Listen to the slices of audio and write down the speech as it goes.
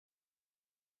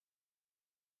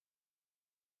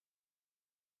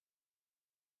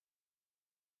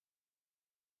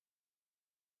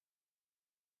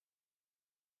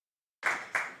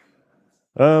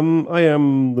I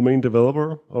am the main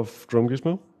developer of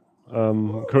DrumGizmo.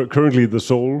 Currently the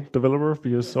sole developer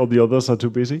because all the others are too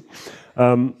busy.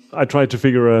 I tried to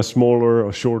figure a smaller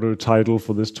or shorter title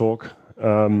for this talk,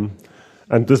 and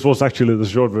this was actually the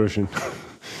short version.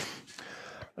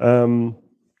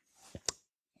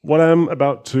 What I'm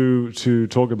about to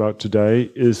talk about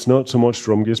today is not so much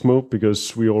DrumGizmo,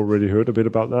 because we already heard a bit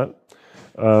about that,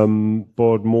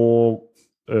 but more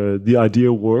the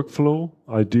ideal workflow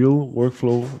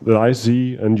that I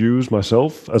see and use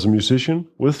myself as a musician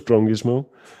with DrumGizmo.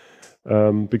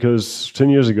 Because 10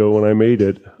 years ago when I made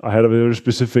it, I had a very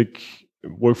specific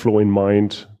workflow in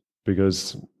mind,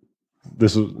 because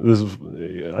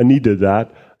I needed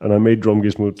that, and I made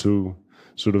DrumGizmo to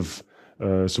sort of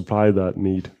supply that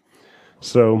need.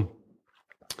 So,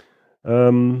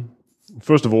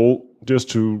 first of all, just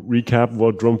to recap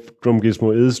what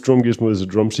DrumGizmo is. DrumGizmo is a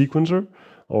drum sequencer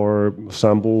or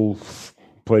sample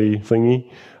play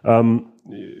thingy.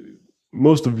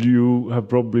 Most of you have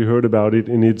probably heard about it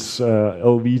in its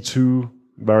LV2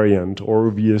 variant or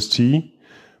VST,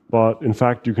 but in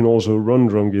fact you can also run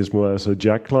DrumGizmo as a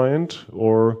Jack client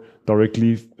or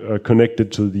directly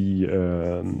connected to the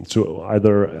to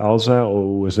either ALSA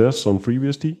or OSS on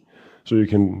FreeBSD. So you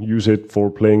can use it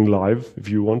for playing live if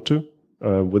you want to,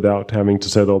 without having to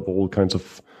set up all kinds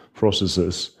of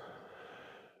processes.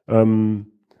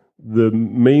 The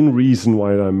main reason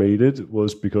why I made it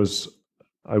was because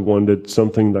I wanted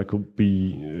something that could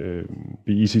be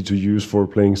easy to use for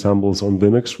playing samples on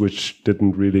Linux, which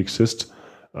didn't really exist,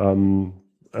 and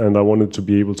I wanted to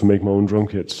be able to make my own drum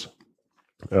kits.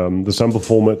 The sample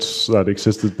formats that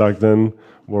existed back then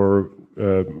were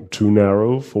too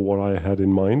narrow for what I had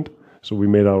in mind, so we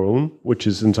made our own, which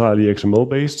is entirely XML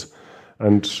based.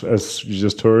 And as you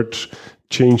just heard,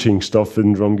 changing stuff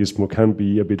in DrumGizmo can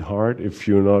be a bit hard if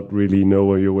you not really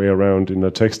know your way around in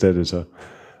a text editor.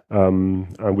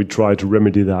 And we try to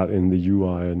remedy that in the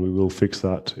UI, and we will fix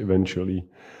that eventually.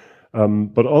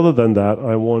 But other than that,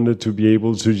 I wanted to be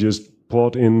able to just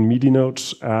plot in MIDI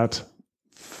notes at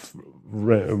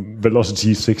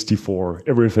velocity 64,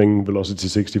 everything velocity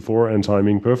 64 and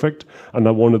timing perfect. And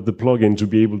I wanted the plugin to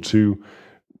be able to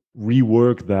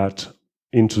rework that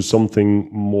into something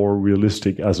more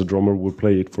realistic as a drummer would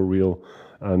play it for real.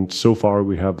 And so far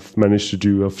we have managed to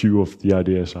do a few of the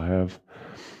ideas I have.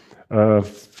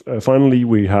 Finally,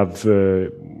 we have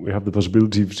the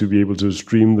possibility to be able to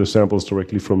stream the samples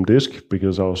directly from disk,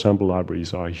 because our sample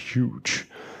libraries are huge.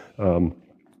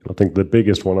 I think the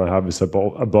biggest one I have is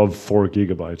above 4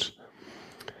 gigabytes.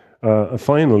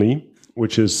 Finally,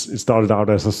 it started out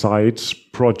as a side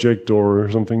project or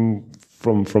something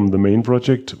from the main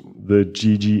project, the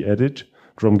GG Edit,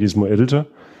 DrumGizmo editor,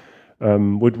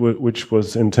 which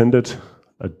was intended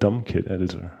a dumb kit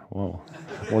editor. Wow,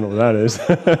 I wonder what that is.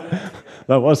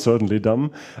 That was certainly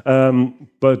dumb.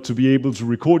 But to be able to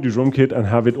record your drum kit and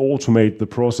have it automate the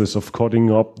process of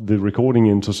cutting up the recording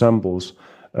into samples,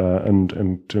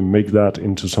 and to make that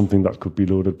into something that could be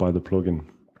loaded by the plugin.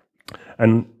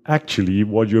 And actually,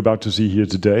 what you're about to see here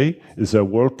today is a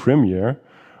world premiere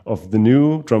of the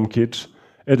new drum kit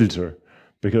editor,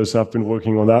 because I've been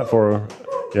working on that for,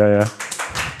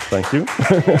 thank you.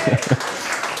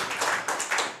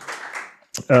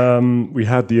 We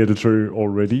had the editor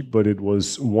already, but it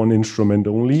was one instrument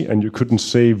only, and you couldn't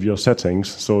save your settings.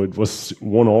 So it was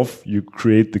one-off. You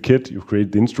create the kit, you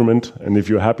create the instrument, and if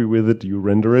you're happy with it, you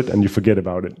render it, and you forget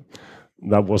about it.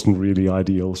 That wasn't really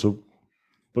ideal,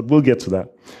 but we'll get to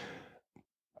that.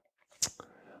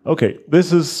 Okay,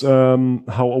 this is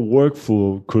how a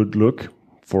workflow could look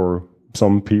for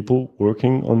some people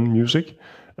working on music.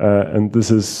 And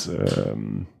this is,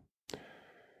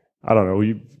 I don't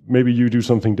know, maybe you do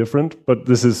something different, but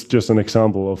this is just an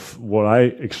example of what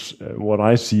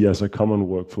I see as a common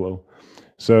workflow.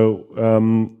 So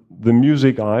the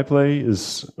music I play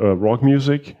is rock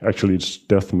music. Actually, it's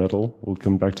death metal. We'll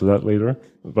come back to that later.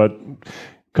 But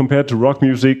compared to rock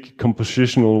music,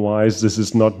 compositional-wise, this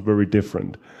is not very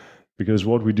different. Because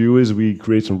what we do is we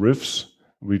create some riffs.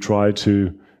 We try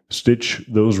to stitch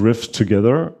those riffs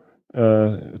together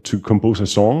to compose a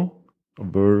song, a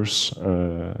verse,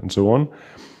 and so on.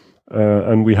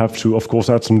 And we have to, of course,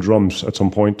 add some drums at some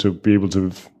point to be able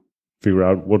to figure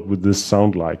out what would this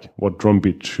sound like, what drum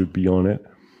beat should be on it.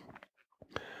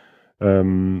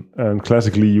 And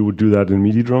classically, you would do that in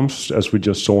MIDI drums, as we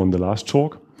just saw in the last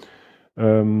talk.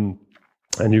 And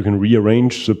you can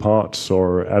rearrange the parts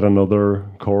or add another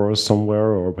chorus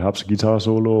somewhere, or perhaps a guitar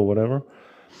solo or whatever.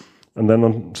 And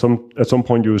then at some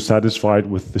point you're satisfied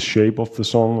with the shape of the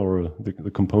song or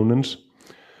the components.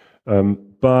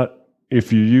 But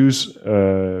if you use,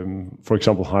 for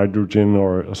example, hydrogen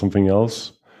or something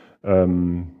else,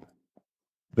 then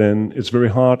it's very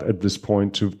hard at this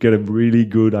point to get a really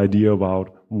good idea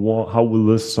about how will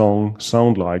this song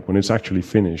sound like when it's actually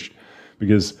finished,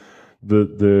 because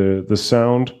the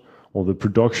sound or the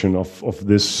production of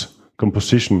this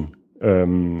composition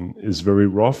is very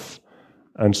rough,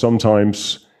 and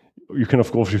sometimes you can,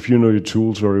 of course, if you know your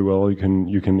tools very well,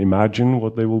 you can imagine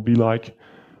what they will be like,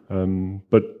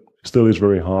 but still it's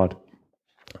very hard.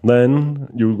 Then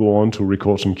you will go on to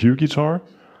record some cue guitar,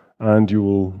 and you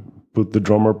will put the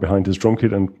drummer behind his drum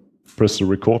kit and press the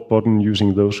record button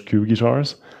using those cue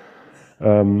guitars,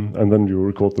 and then you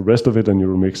record the rest of it and you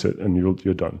remix it and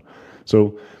you're done.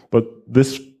 So, but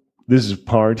this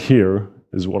part here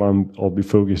is what I'll be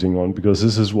focusing on, because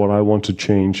this is what I want to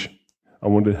change. I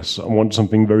want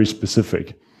something very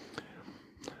specific,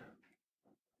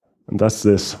 and that's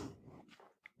this.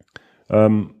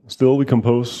 Still, we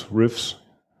compose riffs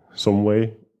some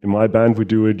way. In my band, we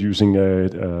do it using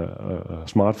a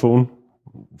smartphone,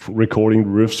 recording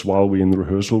riffs while we're in the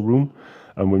rehearsal room.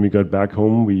 And when we get back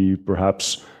home, we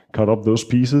perhaps cut up those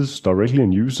pieces directly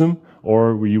and use them,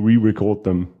 or we re-record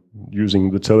them using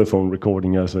the telephone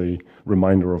recording as a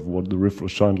reminder of what the riff will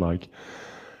sound like.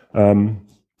 And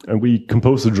we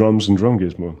compose the drums in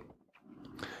DrumGizmo.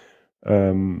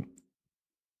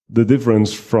 The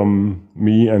difference from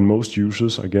me and most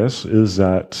users, I guess, is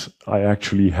that I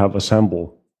actually have a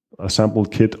sample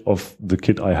kit of the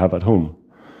kit I have at home.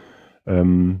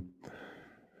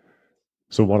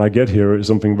 So what I get here is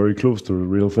something very close to the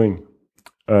real thing.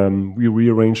 We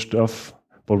rearrange stuff,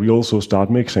 but we also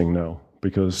start mixing now,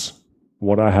 because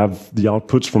what I have, the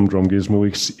outputs from DrumGizmo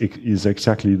is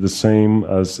exactly the same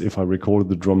as if I recorded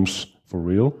the drums for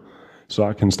real. So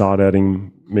I can start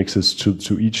adding mixes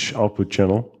to each output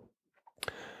channel.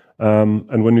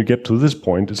 And when you get to this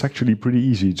point, it's actually pretty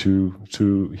easy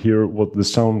to hear what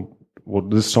this song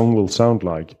will sound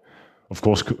like. Of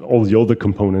course, all the other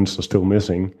components are still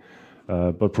missing,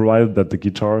 but provided that the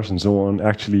guitars and so on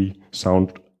actually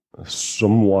sound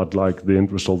somewhat like the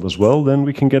end result as well, then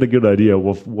we can get a good idea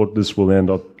of what this will end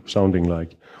up sounding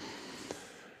like.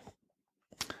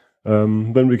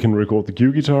 Then we can record the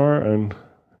cue guitar, and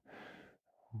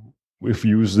if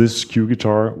you use this cue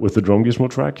guitar with the DrumGizmo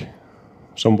track,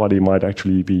 somebody might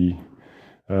actually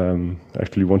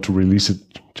want to release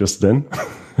it just then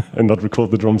and not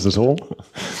record the drums at all.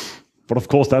 But of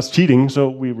course that's cheating, so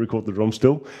we record the drums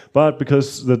still. But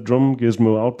because the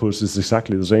DrumGizmo outputs is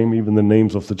exactly the same, even the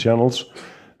names of the channels,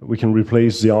 we can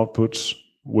replace the outputs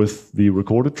with the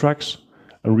recorded tracks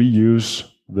and reuse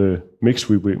the mix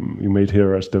we made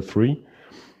here as step 3,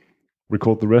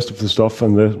 record the rest of the stuff,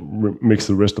 and then mix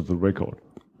the rest of the record.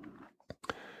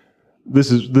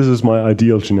 This is my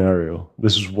ideal scenario.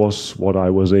 This was what I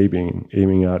was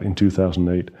aiming at in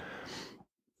 2008.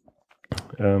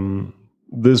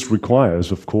 This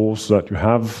requires, of course, that you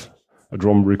have a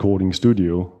drum recording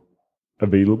studio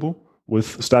available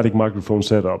with static microphone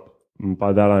setup. And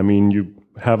by that I mean you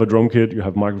have a drum kit, you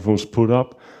have microphones put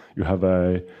up, you have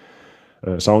a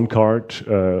sound card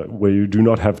where you do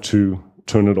not have to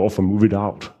turn it off and move it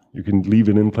out. You can leave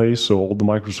it in place, so all the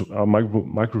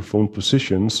microphone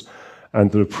positions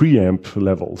and the preamp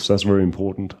levels, that's very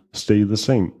important, stay the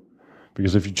same.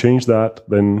 Because if you change that,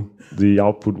 then the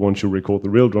output, once you record the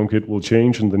real drum kit, will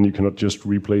change, and then you cannot just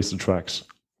replace the tracks.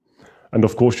 And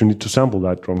of course, you need to sample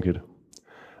that drum kit.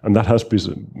 And that has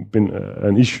been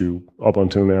an issue up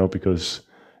until now, because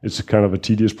it's a kind of a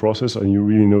tedious process, and you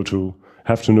really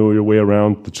have to know your way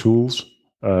around the tools,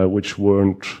 which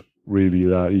weren't really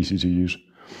that easy to use.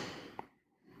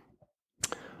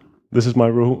 This is my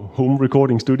home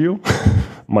recording studio,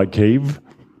 my cave.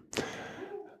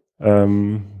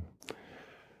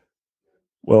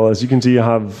 Well, as you can see, I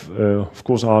have, of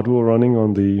course, Arduino running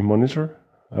on the monitor,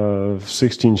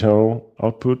 16-channel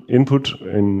input,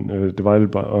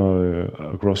 divided by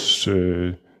across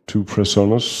 2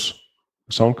 Sonoj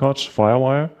sound cards,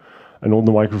 Firewire, and all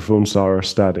the microphones are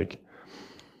static.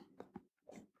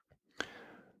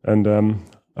 And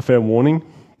a fair warning,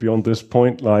 beyond this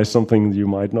point lies something you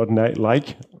might not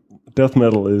like. Death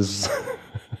metal is...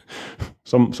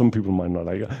 Some people might not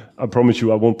like it. I promise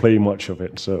you I won't play much of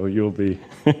it, so you'll be...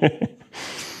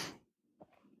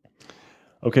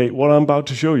 Okay, what I'm about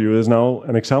to show you is now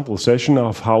an example session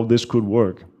of how this could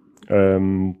work,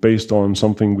 based on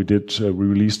something we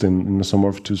released in the summer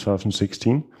of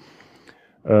 2016.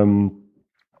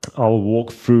 I'll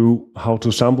walk through how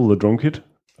to sample the drum kit.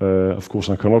 Of course,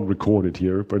 I cannot record it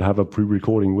here, but have a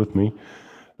pre-recording with me.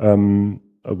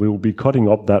 We will be cutting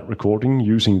up that recording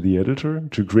using the editor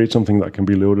to create something that can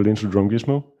be loaded into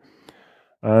DrumGizmo.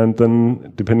 And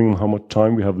then, depending on how much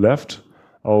time we have left,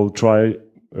 I'll try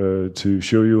to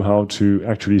show you how to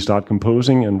actually start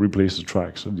composing and replace the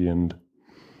tracks at the end.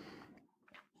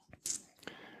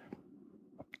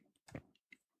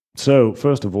 So,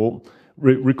 first of all,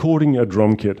 recording a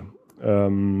drum kit.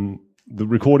 The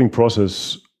recording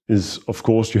process is, of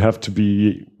course, you have to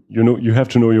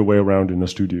know your way around in a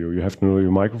studio. You have to know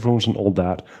your microphones and all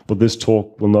that. But this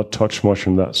talk will not touch much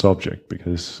on that subject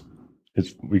because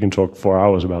we can talk for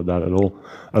hours about that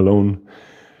alone.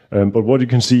 But what you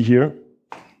can see here,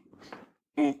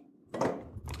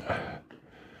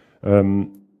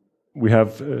 we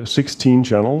have 16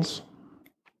 channels.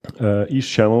 Each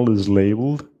channel is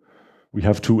labeled. We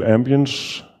have 2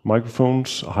 ambience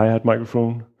microphones, a hi-hat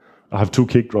microphone. I have 2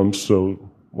 kick drums, so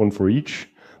 1 for each.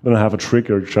 Then I have a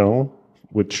trigger channel,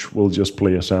 which will just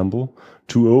play a sample.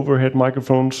 2 overhead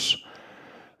microphones,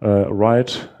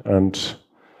 right, and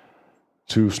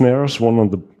 2 snares, 1 on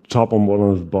the top and 1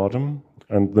 on the bottom,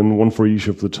 and then 1 for each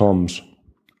of the toms.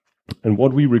 And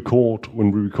what we record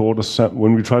when we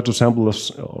try to sample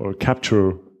or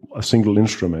capture a single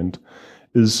instrument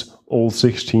is all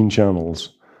 16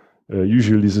 channels.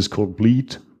 Usually this is called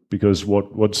bleed, because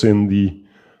what's in the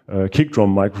kick drum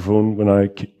microphone when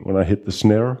I hit the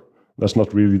snare, that's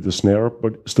not really the snare,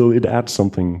 but still it adds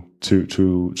something to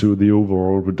the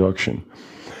overall reduction.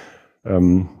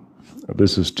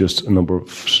 This is just a number of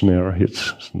snare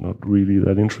hits. It's not really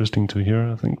that interesting to hear,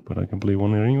 I think, but I can play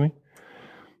one here anyway.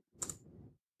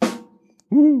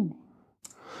 Woo!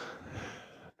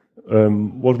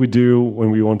 What we do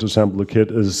when we want to sample a kit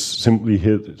is simply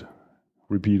hit it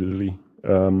repeatedly.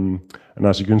 And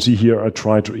as you can see here, I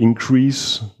try to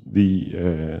increase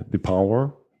the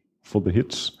power for the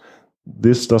hits.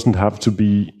 This doesn't have to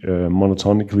be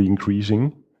monotonically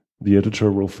increasing. The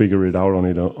editor will figure it out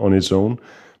on its own.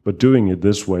 But doing it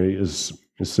this way is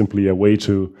simply a way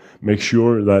to make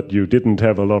sure that you didn't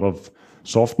have a lot of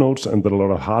soft notes and then a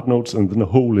lot of hard notes and then a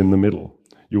hole in the middle.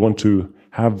 You want to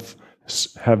have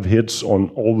hits on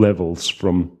all levels,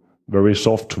 from very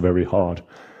soft to very hard.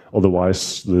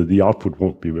 Otherwise, the output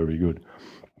won't be very good.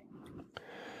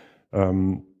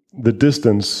 The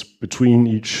distance between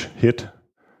each hit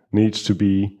needs to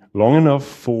be long enough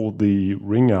for the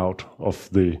ring out of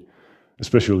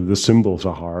especially the cymbals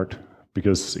are hard,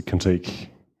 because it can take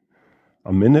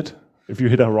a minute. If you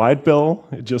hit a right bell,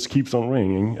 it just keeps on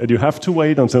ringing, and you have to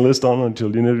wait until it's done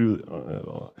until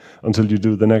you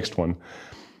do the next one.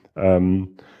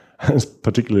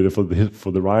 Particularly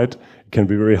for the right, it can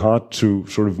be very hard to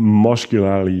sort of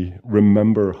muscularly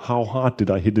remember how hard did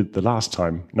I hit it the last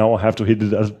time. Now I have to hit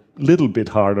it a little bit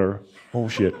harder. Oh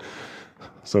shit!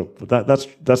 So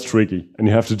that's tricky, and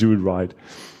you have to do it right.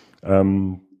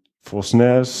 For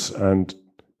snares and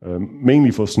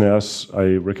mainly for snares,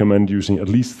 I recommend using at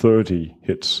least 30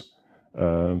 hits.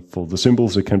 For the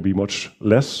cymbals, it can be much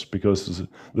less, because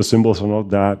the cymbals are not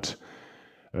that.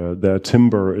 Their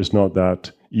timbre is not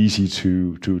that easy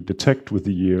to detect with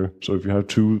the ear. So if you have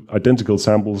 2 identical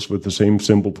samples with the same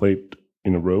cymbal played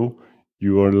in a row,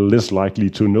 you are less likely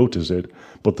to notice it.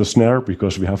 But the snare,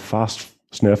 because we have fast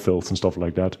snare fills and stuff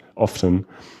like that, often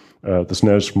the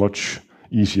snare is much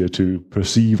easier to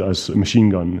perceive as a machine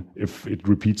gun if it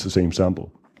repeats the same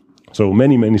sample. So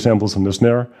many samples on the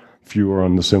snare, fewer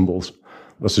on the cymbals.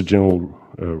 That's a general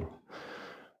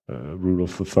rule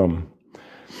of the thumb.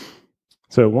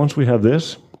 So once we have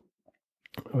this,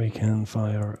 we can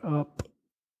fire up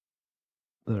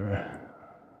there.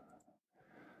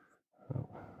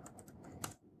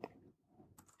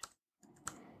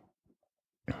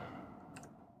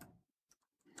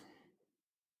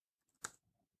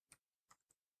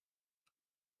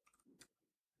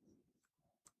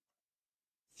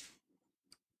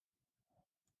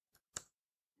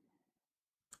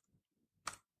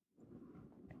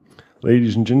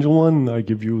 Ladies and gentlemen, I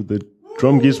give you the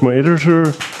DrumGizmo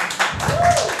editor.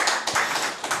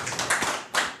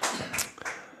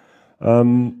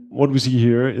 What we see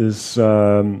here is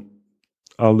I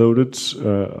loaded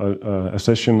a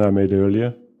session I made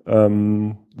earlier.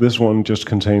 This one just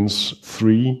contains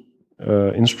 3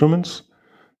 instruments,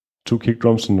 2 kick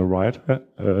drums and a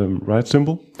right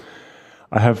cymbal.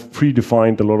 I have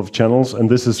predefined a lot of channels, and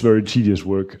this is very tedious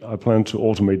work. I plan to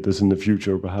automate this in the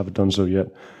future, but I haven't done so yet.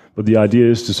 But the idea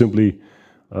is to simply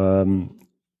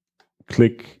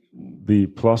click the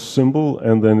plus symbol,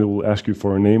 and then it will ask you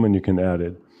for a name, and you can add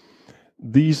it.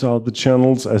 These are the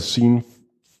channels as seen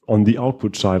on the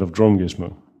output side of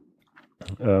DrumGizmo.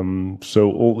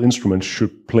 So all instruments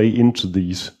should play into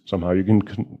these somehow. You can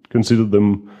consider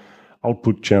them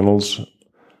output channels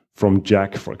from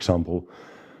jack, for example.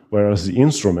 whereas the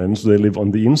instruments, they live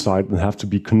on the inside and have to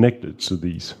be connected to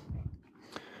these.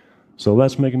 So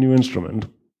let's make a new instrument.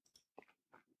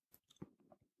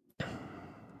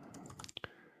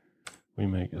 We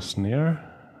make a snare.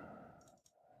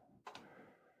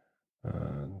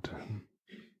 And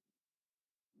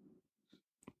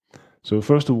so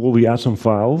first of all, we add some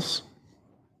files.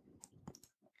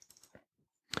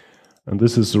 And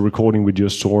this is the recording we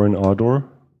just saw in Ardor.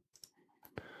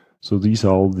 So these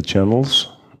are all the channels,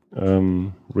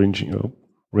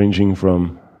 ranging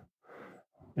from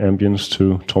ambience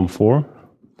to tom 4.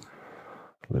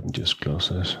 Let me just close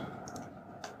this.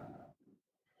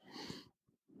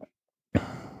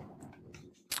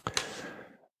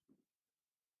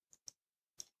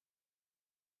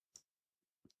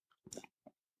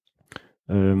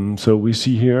 So we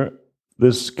see here,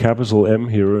 this capital M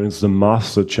here is the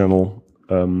master channel.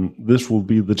 This will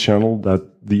be the channel that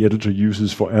the editor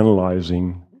uses for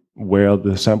analyzing where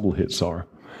the sample hits are.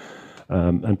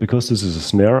 And because this is a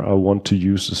snare, I want to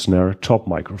use the snare top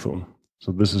microphone.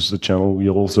 So this is the channel we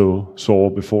also saw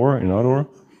before in Ardor.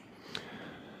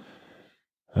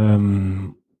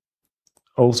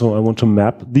 Also, I want to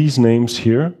map these names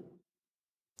here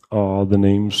are the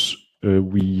names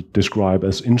we describe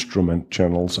as instrument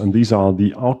channels, and these are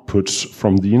the outputs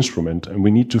from the instrument, and we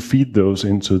need to feed those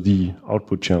into the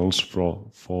output channels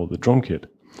for the drum kit.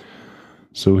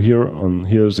 So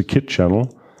here's the kit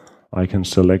channel. I can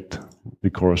select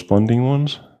the corresponding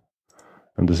ones,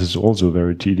 and this is also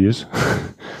very tedious.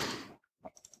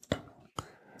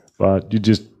 But you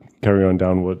just carry on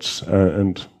downwards,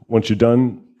 and once you're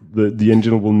done, the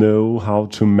engine will know how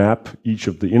to map each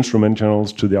of the instrument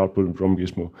channels to the output of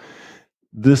DrumGizmo.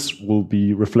 This will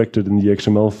be reflected in the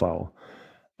XML file.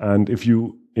 And if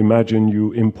you imagine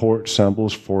you import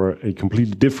samples for a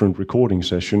completely different recording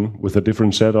session with a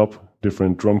different setup,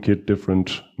 different drum kit,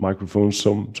 different microphones,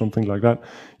 something like that,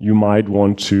 you might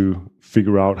want to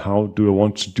figure out how do I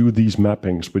want to do these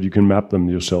mappings, but you can map them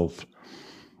yourself.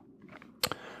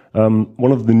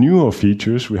 One of the newer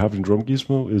features we have in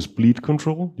DrumGizmo is bleed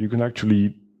control. You can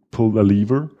actually pull a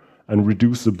lever and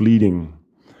reduce the bleeding.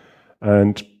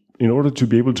 And in order to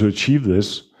be able to achieve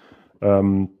this,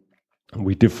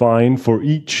 we define for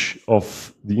each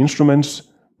of the instruments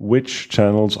which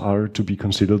channels are to be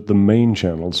considered the main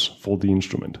channels for the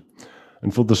instrument.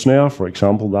 And for the snare, for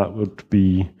example, that would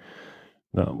be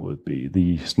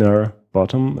the snare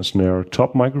bottom, the snare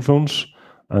top microphones,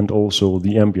 and also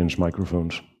the ambience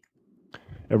microphones.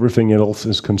 Everything else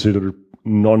is considered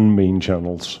non-main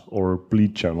channels or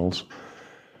bleed channels.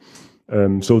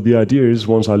 So the idea is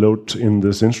once I load in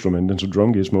this instrument into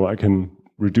DrumGizmo, I can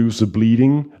reduce the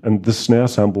bleeding, and the snare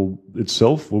sample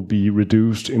itself will be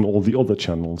reduced in all the other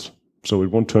channels. So it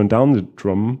won't turn down the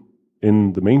drum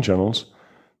in the main channels,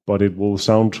 but it will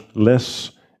sound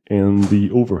less in the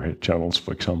overhead channels,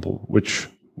 for example, which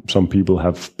some people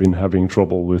have been having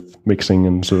trouble with mixing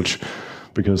and such,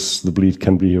 because the bleed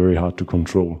can be very hard to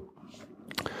control.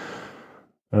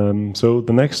 So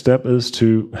the next step is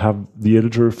to have the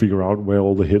editor figure out where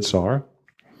all the hits are.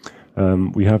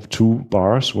 We have two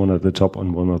bars, one at the top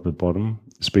and one at the bottom.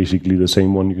 It's basically the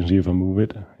same one. You can see if I move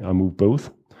it, I move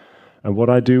both. And what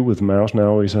I do with the mouse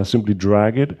now is I simply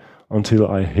drag it until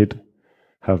I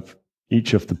have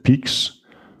each of the peaks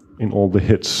in all the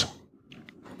hits.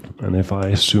 And if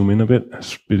I zoom in a bit,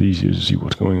 it's a bit easier to see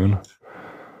what's going on.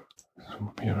 Zoom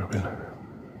up here a bit.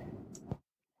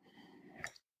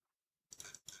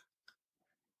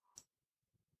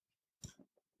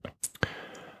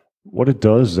 What it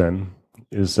does then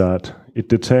is that it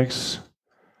detects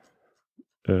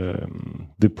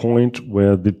the point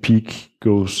where the peak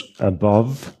goes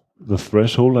above the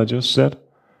threshold I just set.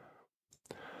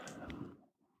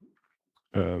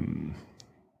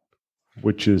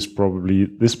 Which is probably,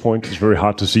 this point is very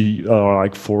hard to see,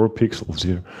 like 4 pixels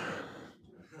here.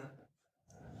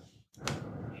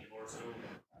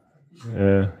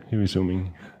 Here we're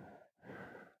zooming.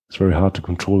 It's very hard to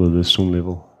control at this zoom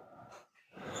level.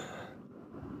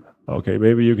 Okay,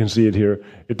 maybe you can see it here.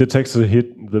 It detects the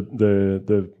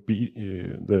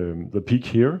peak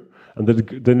here, and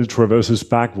then it traverses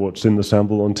backwards in the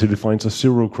sample until it finds a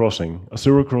zero crossing. A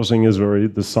zero crossing is where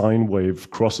the sine wave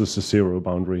crosses the zero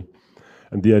boundary.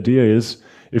 And the idea is,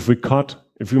 if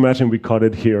you imagine we cut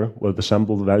it here, where the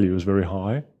sample value is very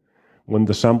high, when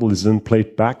the sample is then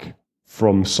played back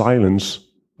from silence,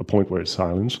 a point where it's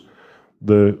silence,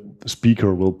 the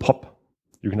speaker will pop.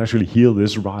 You can actually hear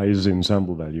this rise in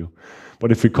sample value.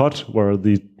 But if we cut where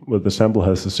the sample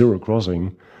has a zero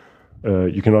crossing,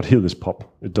 you cannot hear this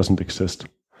pop. It doesn't exist.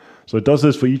 So it does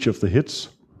this for each of the hits.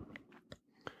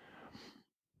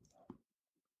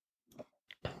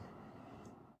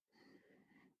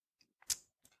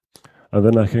 And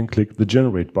then I can click the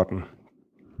generate button,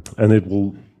 and it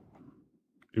will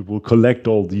collect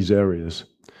all these areas.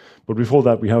 But before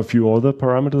that, we have a few other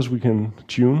parameters we can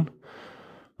tune.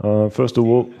 First of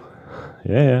all,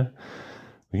 yeah,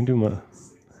 we can do my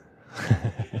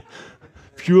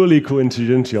purely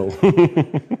coincidental.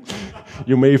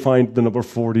 You may find the number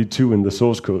 42 in the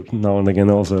source code now and again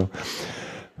also.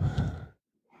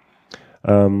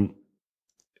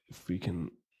 If you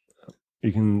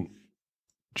can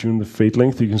tune the fade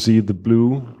length. You can see the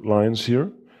blue lines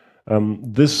here.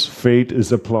 This fade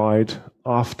is applied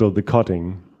after the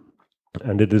cutting,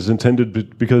 and it is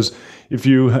intended because if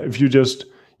you just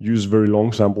use very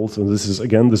long samples, and this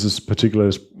is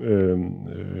particularly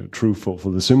true for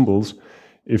the cymbals.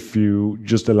 If you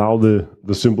just allow the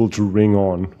cymbal to ring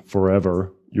on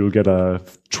forever, you'll get a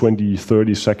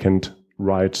 20-30 second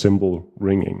right cymbal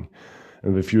ringing.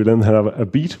 And if you then have a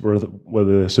beat where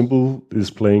the cymbal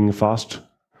is playing fast,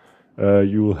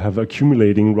 you will have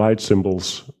accumulating right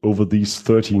cymbals over these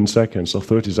 13 seconds or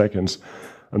 30 seconds.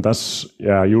 And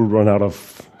you'll run out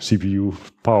of CPU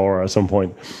power at some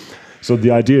point. So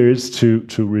the idea is to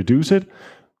reduce it.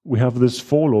 We have this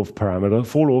fall-off parameter.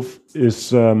 Fall-off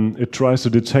is, it tries to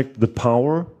detect the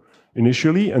power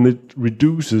initially, and it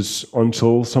reduces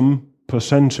until some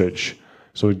percentage.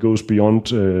 So it goes beyond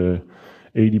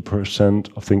 80%,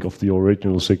 I think, of the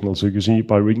original signal. So you can see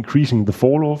by increasing the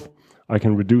fall-off, I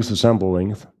can reduce the sample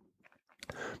length.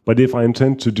 But if I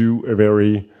intend to do a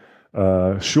very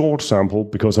short sample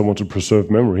because I want to preserve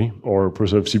memory or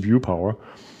preserve CPU power,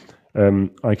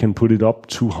 I can put it up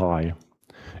too high.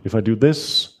 If I do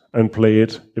this and play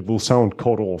it, it will sound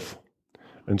cut off.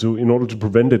 And so in order to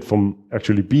prevent it from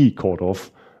actually being cut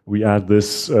off, we add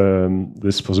this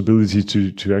possibility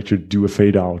to actually do a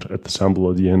fade out at the sample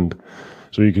at the end.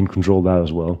 So you can control that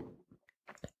as well.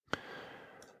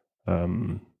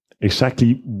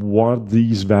 Exactly what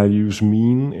these values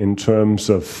mean in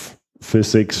terms of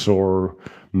physics or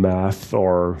math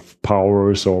or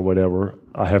powers or whatever,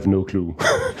 I have no clue.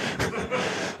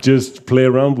 Just play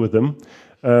around with them.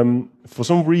 For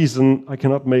some reason, I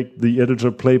cannot make the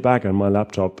editor play back on my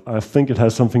laptop. I think it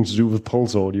has something to do with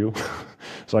pulse audio,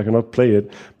 so I cannot play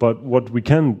it. But what we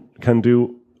can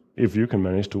do, if you can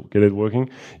manage to get it working,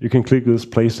 you can click this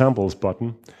Play Samples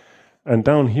button. And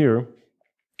down here,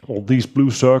 all these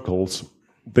blue circles,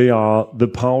 they are the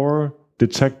power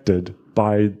detected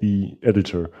by the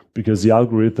editor, because the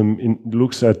algorithm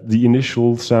looks at the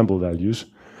initial sample values.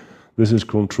 This is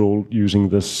controlled using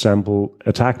the sample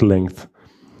attack length.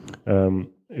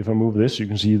 If I move this, you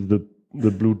can see the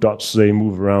blue dots, they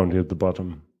move around here at the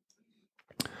bottom.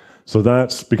 So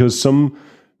that's because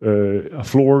a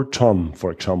floor tom,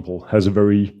 for example, has a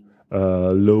very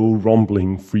low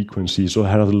rumbling frequency, so it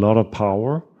has a lot of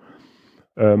power.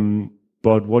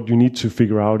 But what you need to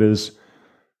figure out is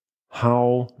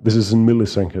this is in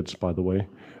milliseconds, by the way,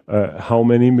 how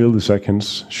many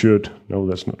milliseconds no,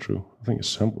 that's not true. I think it's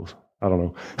samples. I don't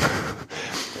know.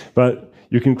 But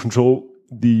you can control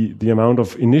the amount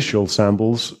of initial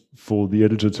samples for the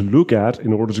editor to look at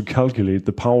in order to calculate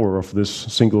the power of this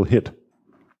single hit.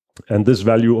 And this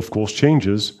value, of course,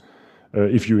 changes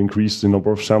if you increase the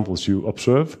number of samples you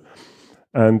observe.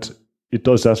 And it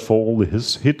does that for all the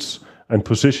hits and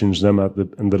positions them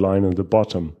in the line at the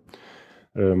bottom.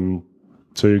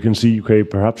 So you can see, okay,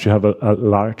 perhaps you have a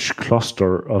large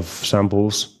cluster of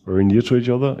samples very near to each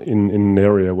other in an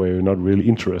area where you're not really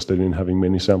interested in having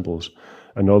many samples.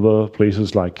 And other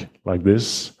places like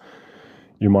this,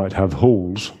 you might have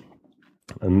holes,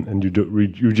 and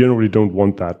you generally don't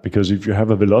want that, because if you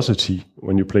have a velocity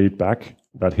when you play it back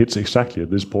that hits exactly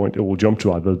at this point, it will jump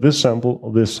to either this sample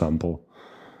or this sample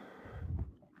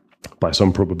by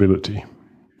some probability.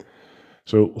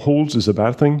 So holes is a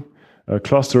bad thing.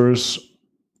 Clusters,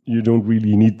 you don't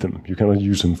really need them. You cannot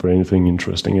use them for anything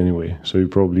interesting anyway, so you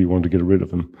probably want to get rid of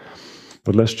them.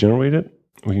 But let's generate it.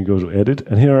 We can go to Edit,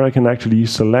 and here I can actually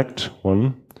select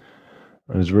one.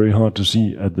 And it's very hard to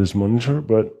see at this monitor,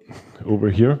 but over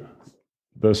here,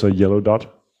 there's a yellow dot.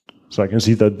 So I can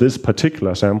see that this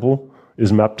particular sample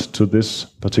is mapped to this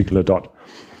particular dot.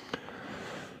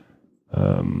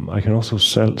 I can also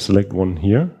select one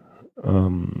here.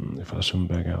 If I zoom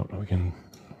back out, we can.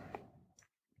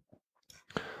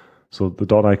 So the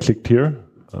dot I clicked here,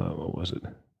 what was it?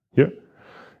 Here,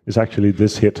 is actually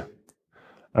this hit.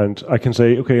 And I can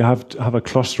say, okay, I have a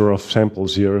cluster of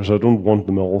samples here, so I don't want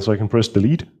them all, so I can press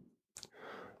delete,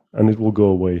 and it will go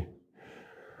away.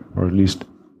 Or at least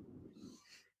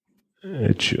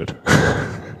it should.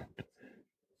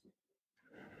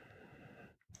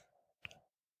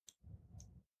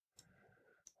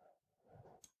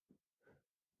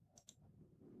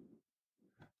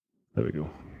 There we go.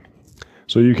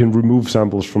 So you can remove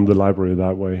samples from the library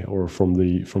that way, or from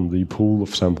the pool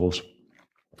of samples.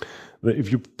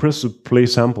 If you press the play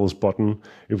samples button,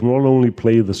 it will not only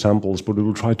play the samples, but it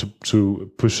will try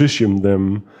to position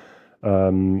them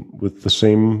with the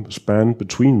same span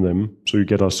between them. So you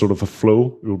get a sort of a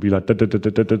flow. It will be like da, da, da, da,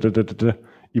 da, da, da, da, da.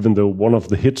 Even though one of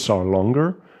the hits are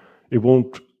longer, it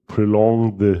won't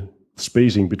prolong the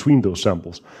spacing between those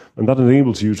samples. And that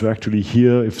enables you to actually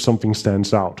hear if something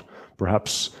stands out.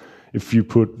 Perhaps if you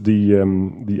put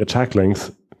the attack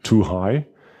length too high,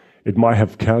 it might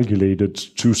have calculated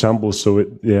two samples so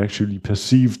they actually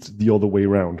perceived the other way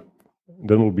around.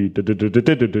 Then it'll be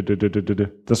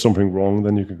there's something wrong,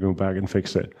 then you can go back and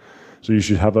fix it. So you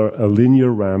should have a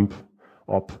linear ramp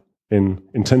up in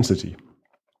intensity.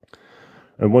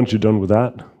 And once you're done with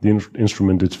that, the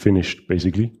instrument is finished,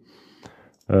 basically.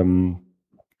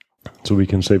 So we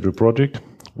can save the project,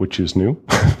 which is new.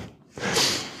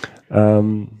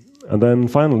 And then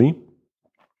finally,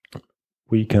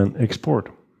 we can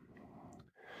export.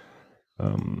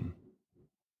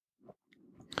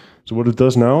 So what it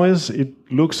does now is it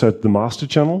looks at the master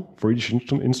channel for each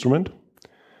instrument,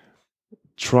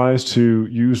 tries to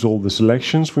use all the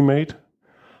selections we made,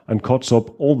 and cuts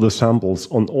up all the samples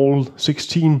on all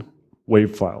 16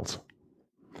 wave files.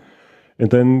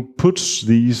 And then puts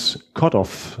these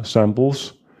cutoff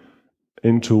samples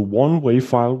into one wave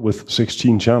file with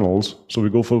 16 channels. So we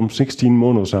go from 16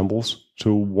 mono samples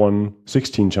to one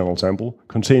 16-channel sample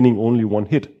containing only one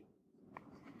hit.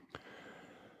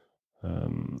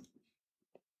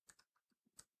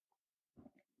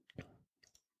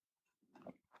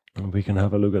 And we can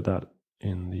have a look at that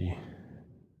in the...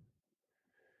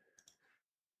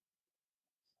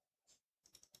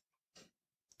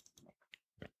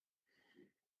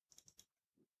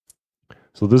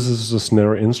 So this is the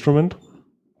snare instrument.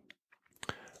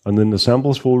 And in the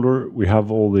samples folder, we have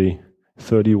all the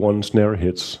 31 snare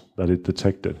hits that it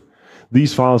detected.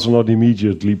 These files are not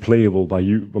immediately playable by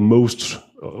most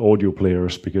audio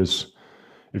players, because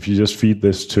if you just feed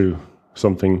this to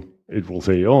something, it will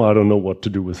say, oh, I don't know what to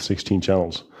do with 16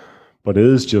 channels. But it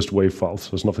is just wave files.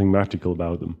 There's nothing magical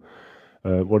about them.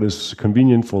 What is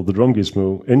convenient for the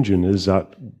DrumGizmo engine is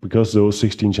that because those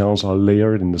 16 channels are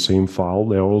layered in the same file,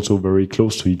 they are also very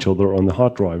close to each other on the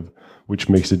hard drive, which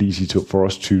makes it easy for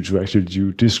us to actually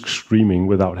do disk streaming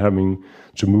without having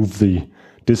to move the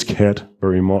disk head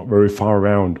very far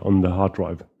around on the hard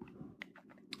drive.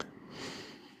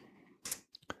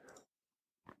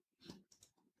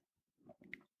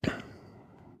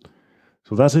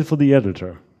 So that's it for the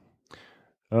editor.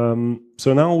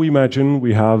 So now we imagine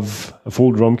we have a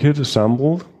full drum kit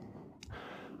assembled,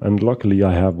 and luckily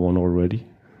I have one already.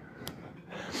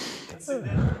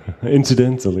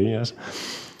 Incidentally, yes.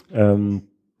 Let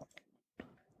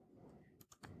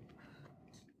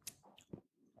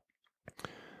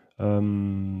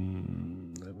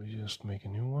me just make a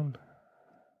new one.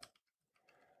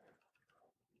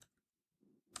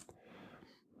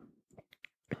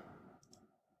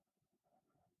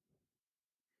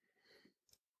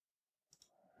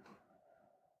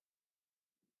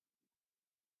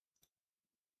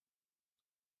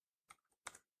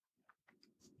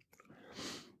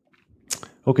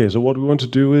 Okay, so what we want to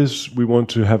do is we want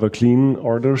to have a clean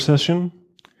order session.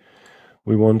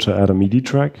 We want to add a MIDI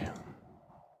track.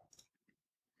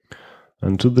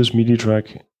 And to this MIDI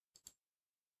track,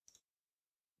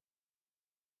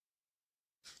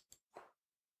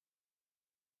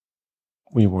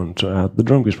 we want to add the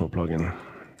DrumGizmo plugin.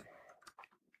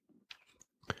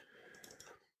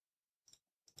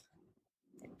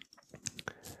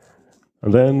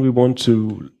 And then we want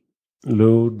to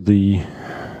load the,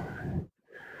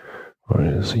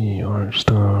 where is the orange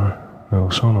star? No,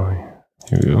 Sonoj.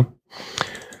 Here we go.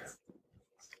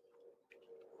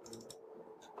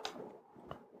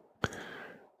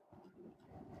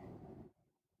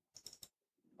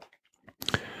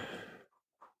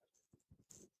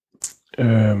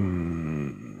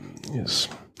 Yes.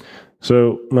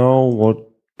 So now what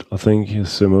I think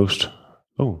is the most...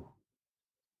 Oh.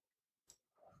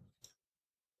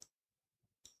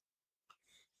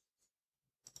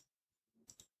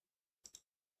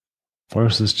 Or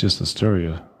is this just a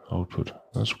stereo output?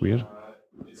 That's weird.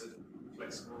 Is it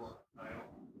flexible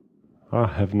I/O? I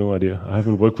have no idea. I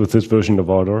haven't worked with this version of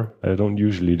Ardor. I don't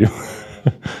usually do. On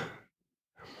the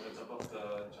top of the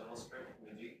channel spec,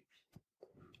 MIDI.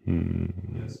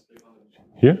 Yes, click on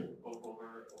the Here?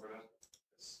 over that.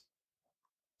 It's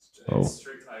Oh.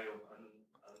 strict I/O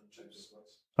unchecked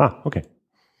slots. Ah, okay.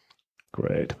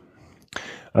 Great.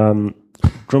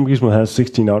 DrumGizmo has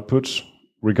 16 outputs.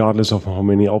 regardless of how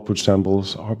many output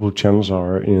channels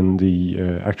are in the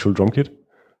actual drum kit.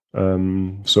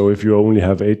 So if you only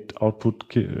have 8 output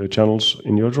channels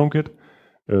in your drum kit,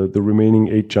 the remaining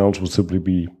 8 channels will simply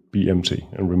be empty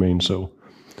and remain so.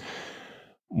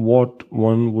 What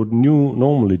one would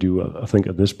normally do, I think,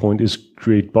 at this point is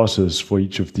create buses for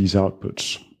each of these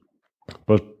outputs.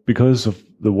 But because of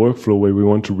the workflow where we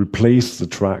want to replace the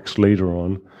tracks later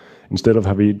on, instead of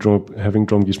having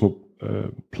DrumGizmo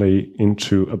play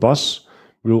into a bus,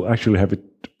 we'll actually have it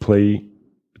play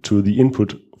to the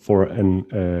input for a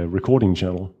recording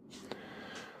channel.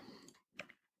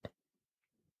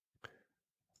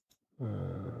 Here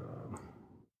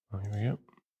we go.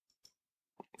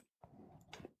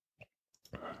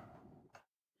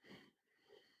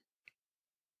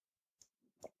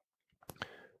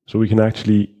 So we can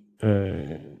actually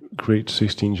create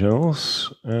 16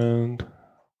 channels and,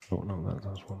 oh no,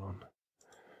 that's one on.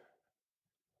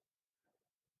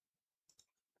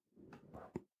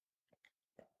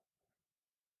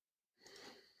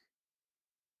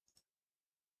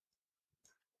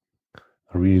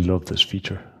 I really love this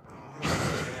feature.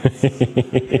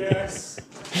 Yes.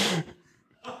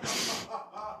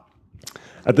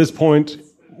 At this point,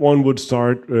 one would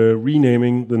start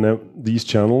renaming these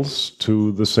channels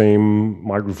to the same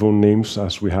microphone names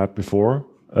as we had before.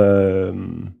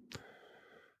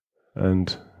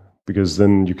 And because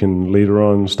then you can later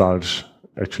on start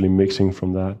actually mixing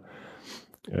from that.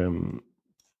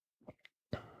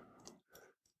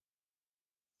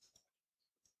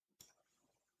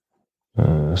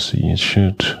 Let's see, it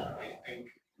should. I think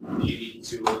you need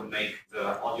to make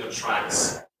the audio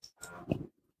tracks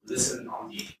listen on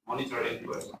the monitor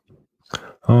input.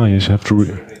 Oh, you have to.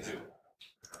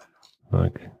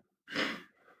 Like.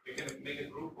 You can make a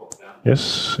group of them.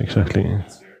 Yes, exactly.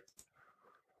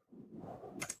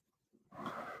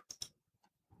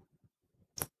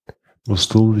 Well,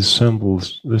 still these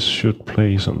samples, this should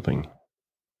play something.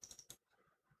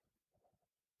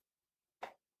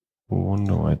 Oh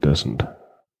no, it doesn't.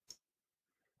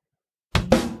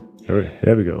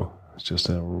 Here we go. It's just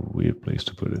a weird place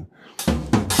to put it.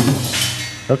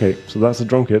 Okay, so that's the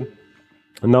drum kit.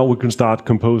 And now we can start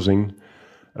composing.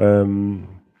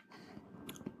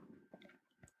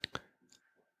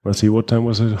 Let's see, what time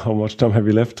was it? How much time have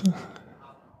we left?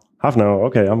 Half an hour.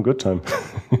 Okay, I'm good time.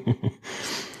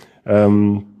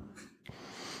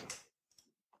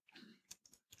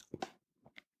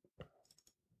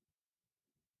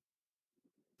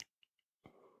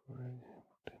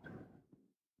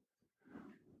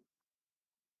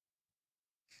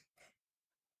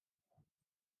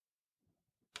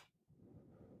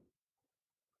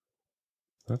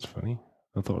 That's funny.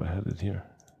 I thought I had it here.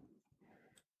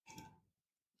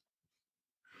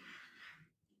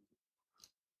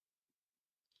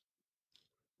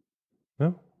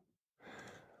 No?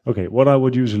 Okay, what I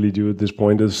would usually do at this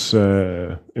point is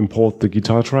import the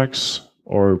guitar tracks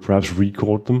or perhaps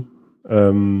record them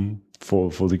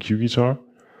for the cue guitar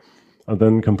and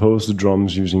then compose the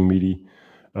drums using MIDI.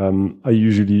 I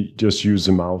usually just use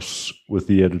the mouse with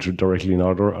the editor directly in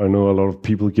Outdoor. I know a lot of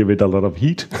people give it a lot of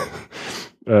heat,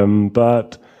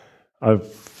 but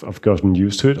I've gotten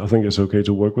used to it. I think it's okay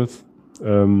to work with.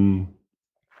 And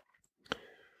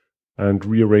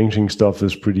rearranging stuff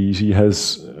is pretty easy. It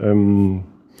has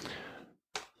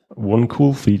one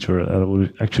cool feature that I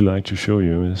would actually like to show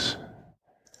you is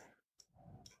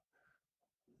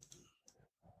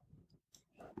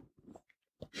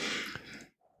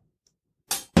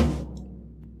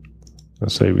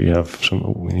let's say we have some,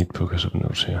 oh, we need percussive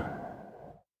notes here.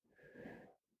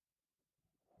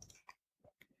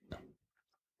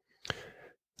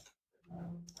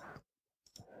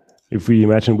 If we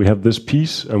imagine we have this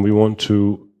piece and we want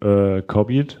to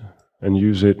copy it and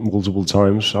use it multiple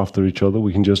times after each other,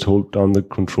 we can just hold down the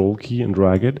control key and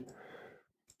drag it.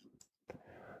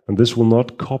 And this will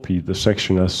not copy the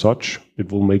section as such,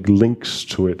 it will make links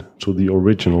to it, to the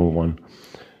original one.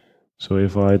 So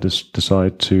if I just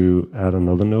decide to add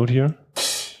another note here,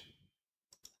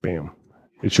 bam,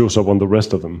 it shows up on the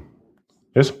rest of them.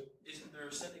 Yes? Isn't there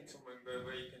a setting somewhere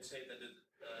where you can say that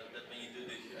that when you do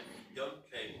this, you don't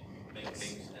make links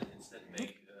and instead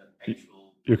make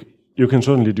actual... You can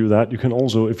certainly do that. You can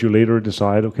also, if you later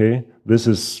decide, okay, this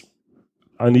is,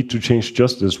 I need to change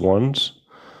just this once,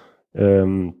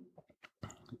 you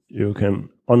can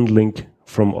unlink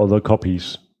from other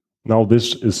copies. Now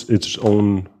this is its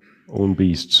own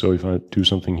beast, so if I do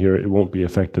something here, it won't be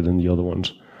affected in the other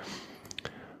ones.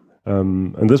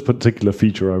 And this particular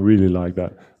feature, I really like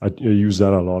that. I use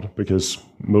that a lot because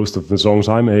most of the songs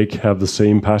I make have the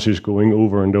same passage going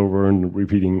over and over and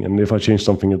repeating. And if I change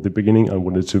something at the beginning, I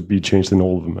want it to be changed in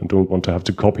all of them. I don't want to have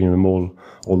to copy them all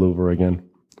over again.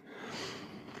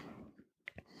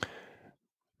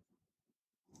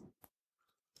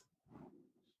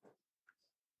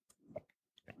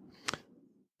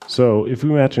 So if we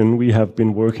imagine we have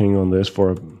been working on this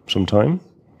for some time,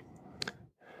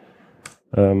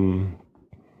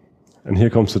 and here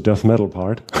comes the death metal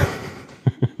part.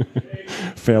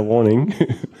 Fair warning.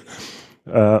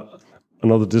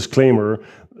 Another disclaimer,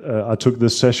 I took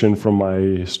this session from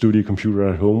my studio computer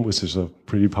at home, which is a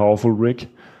pretty powerful rig,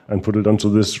 and put it onto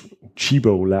this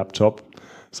cheapo laptop.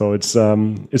 So it's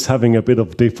having a bit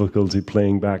of difficulty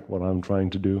playing back what I'm trying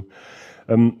to do.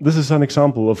 This is an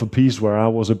example of a piece where I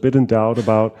was a bit in doubt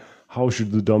about how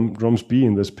should the drums be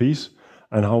in this piece,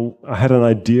 and how I had an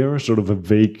idea, sort of a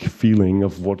vague feeling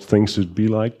of what things should be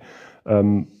like.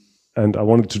 And I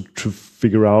wanted to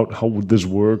figure out how would this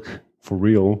work for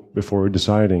real before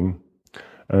deciding.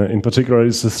 In particular,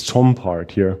 it's this tom part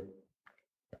here.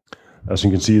 As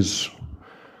you can see, it's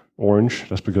orange.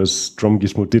 That's because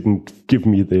DrumGizmo didn't give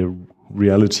me the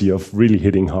reality of really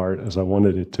hitting hard as I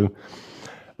wanted it to.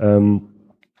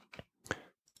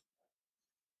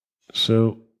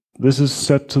 So this is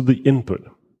set to the input,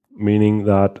 meaning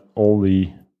that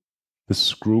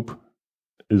this group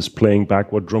is playing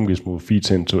back what DrumGizmo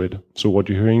feeds into it. So what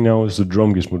you're hearing now is the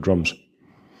DrumGizmo drums.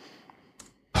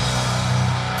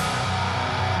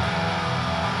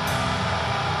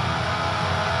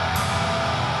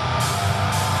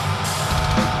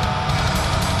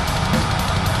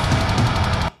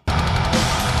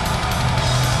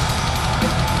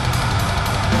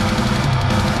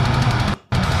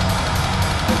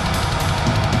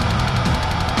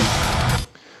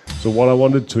 So what I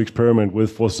wanted to experiment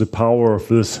with was the power of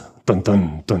this dun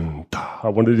dun dun da. I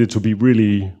wanted it to be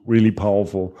really, really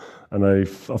powerful, and I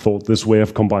thought this way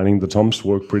of combining the toms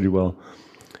worked pretty well.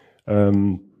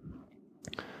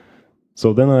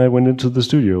 So then I went into the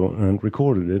studio and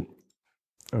recorded it,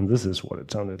 and this is what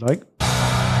it sounded like.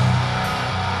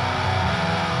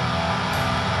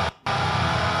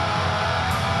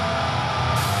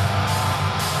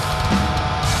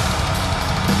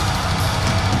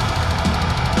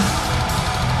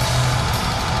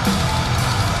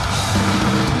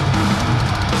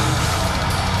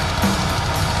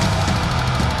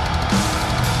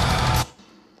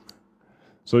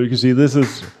 So you can see this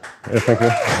is, yeah, thank you.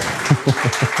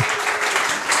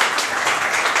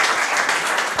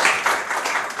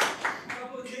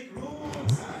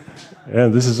 Yeah,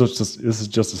 this is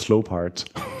just a slow part.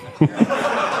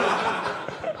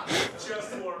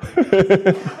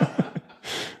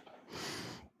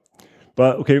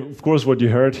 But okay, of course, what you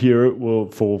heard here, well,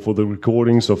 for the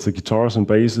recordings of the guitars and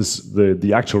bass is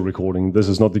the actual recording. This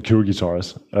is not the Cure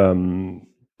guitars,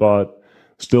 but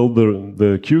still,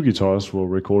 the Cue guitars were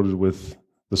recorded with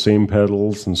the same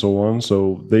pedals and so on,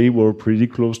 so they were pretty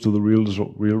close to the real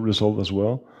result as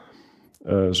well.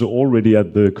 So already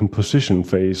at the composition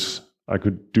phase, I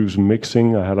could do some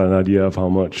mixing. I had an idea of how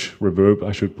much reverb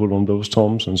I should put on those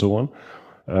toms and so on,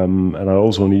 and I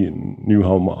also knew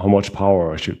how much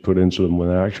power I should put into them when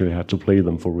I actually had to play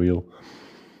them for real.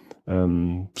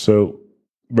 So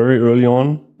very early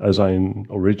on, as I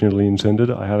originally intended,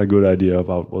 I had a good idea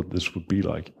about what this would be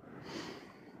like.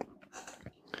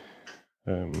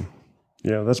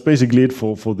 Yeah, that's basically it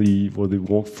for the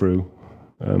walkthrough.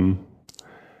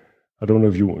 I don't know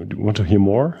if you want to hear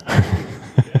more.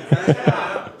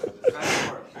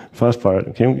 Fast part.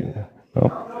 Okay. Oh.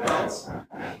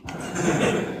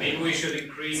 Maybe we should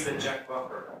increase the jack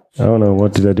buffer. I don't know.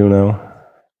 What did I do now?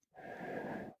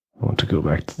 I want to go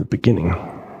back to the beginning.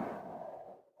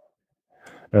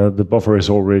 The buffer is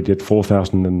already at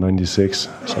 4096.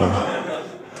 So.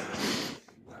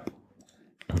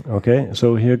 Okay,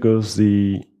 so here goes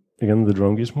the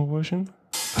DrumGizmo version.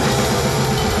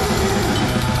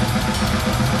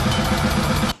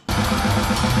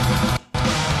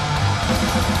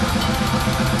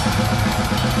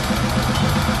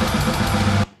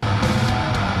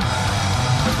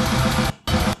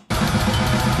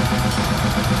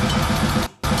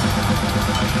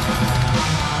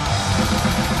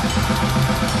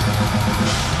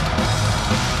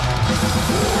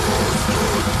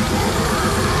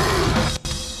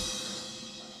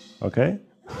 Okay,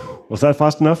 was that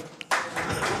fast enough?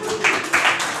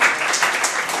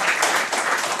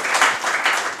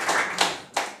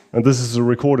 And this is a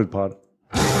recorded part.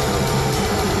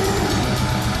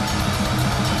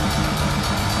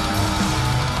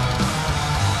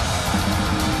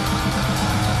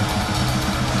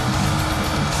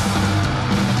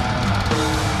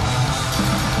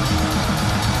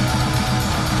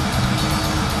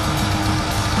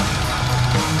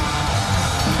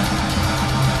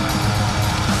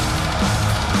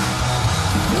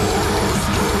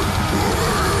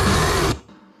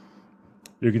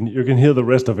 You can hear the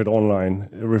rest of it online.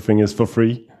 Everything is for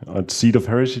free at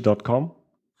seedofheresy.com.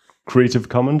 Creative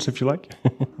Commons, if you like.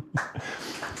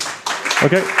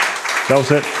 Okay, that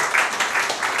was it.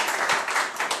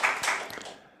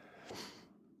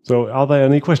 So, are there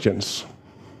any questions?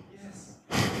 Yes.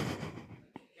 Can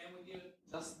we do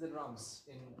just the drums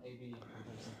in AB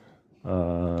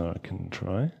comparison? I can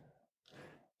try.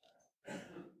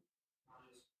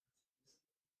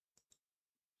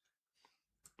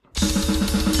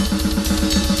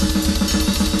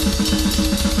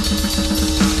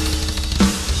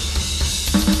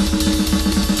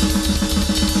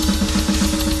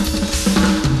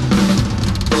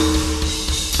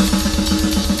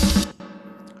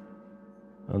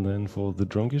 And then for the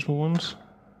DrumGizmo ones,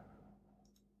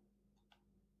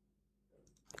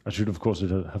 I should of course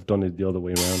have done it the other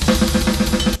way around.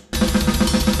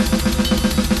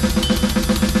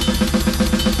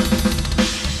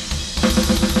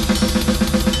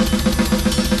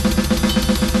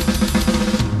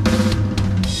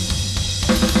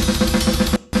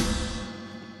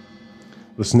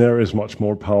 The snare is much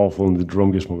more powerful in the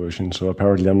DrumGizmo version, so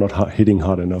apparently I'm not hitting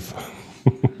hard enough.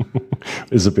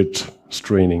 It's a bit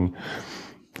straining.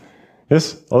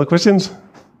 Yes, other questions?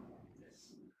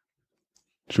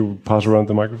 Should we pass around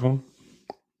the microphone?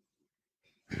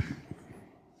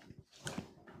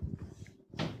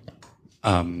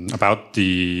 About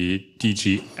the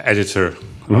DG editor,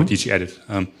 DG edit,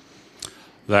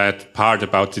 that part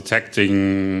about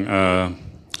detecting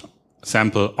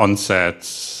sample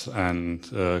onsets and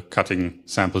cutting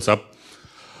samples up.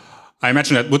 I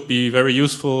imagine that would be very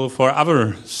useful for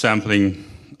other sampling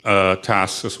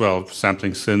tasks as well,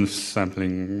 sampling synths,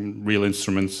 sampling real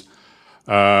instruments.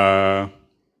 Did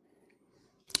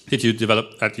you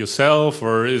develop that yourself,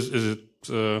 or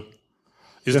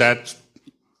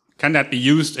can that be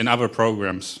used in other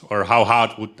programs, or how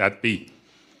hard would that be?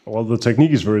 Well, the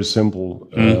technique is very simple.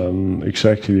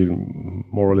 Exactly,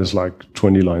 more or less like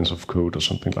 20 lines of code or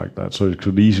something like that. So it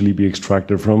could easily be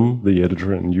extracted from the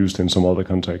editor and used in some other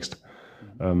context.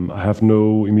 I have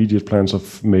no immediate plans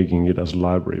of making it as a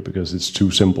library because it's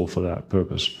too simple for that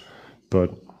purpose.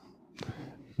 But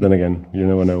then again, you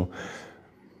never know.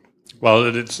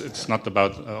 Well, it's not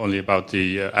about only about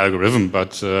the algorithm,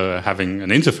 but having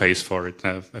an interface for it.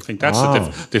 I think that's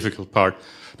the difficult part,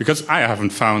 because I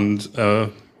haven't found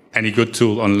any good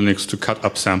tool on Linux to cut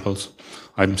up samples.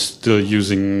 I'm still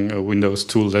using a Windows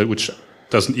tool which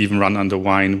doesn't even run under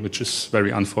Wine, which is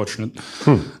very unfortunate.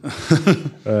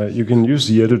 You can use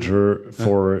the editor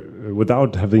for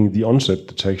without having the onset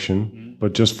detection,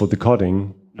 but just for the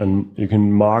cutting. And you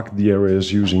can mark the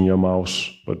areas using your mouse,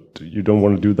 but you don't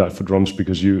want to do that for drums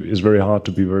because it's very hard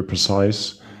to be very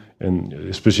precise, and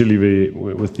especially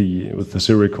with the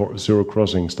zero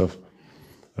crossing stuff.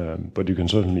 But you can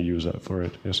certainly use that for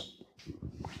it. Yes.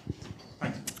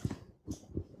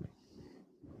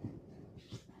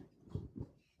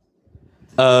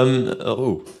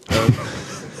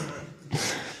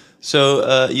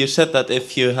 So you said that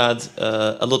if you had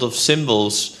a lot of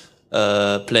cymbals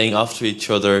playing after each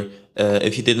other,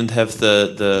 if you didn't have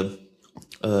the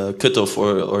cutoff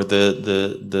or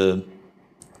the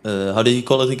how do you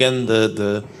call it again,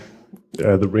 the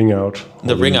ring out.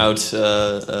 The ring out,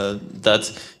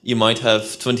 that you might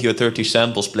have 20 or 30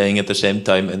 samples playing at the same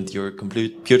time and your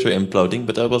computer imploding.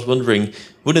 But I was wondering,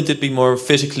 wouldn't it be more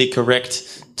physically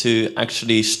correct to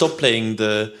actually stop playing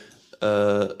the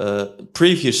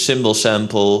previous cymbal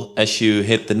sample as you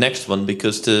hit the next one,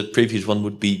 because the previous one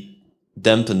would be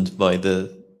dampened by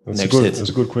the next hit? That's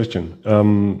a good question.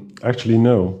 Actually,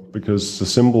 no, because the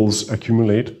cymbals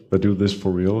accumulate. They do this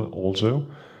for real also.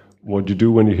 What you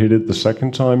do when you hit it the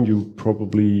second time, you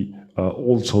probably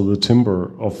alter the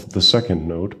timbre of the second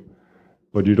note,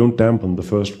 but you don't dampen the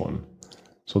first one.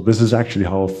 So this is actually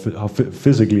how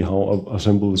physically how a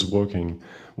cymbal is working.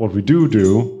 What we do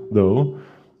though,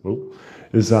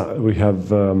 is that we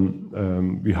have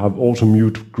auto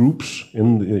mute groups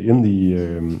in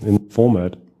the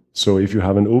format. So if you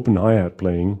have an open hi-hat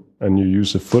playing and you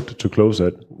use a foot to close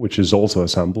it, which is also a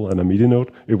sample and a MIDI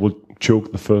note, it will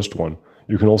choke the first one.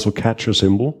 You can also catch a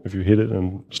cymbal if you hit it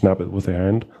and snap it with a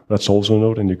hand. That's also a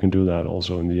note, and you can do that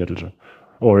also in the editor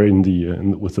or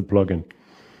with the plugin.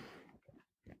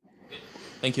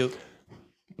 Thank you.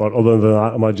 But other than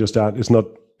that, I might just add, it's not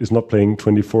playing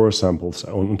 24 samples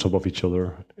on top of each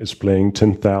other. It's playing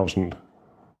 10,000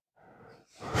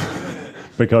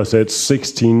 because it's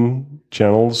 16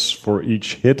 channels for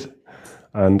each hit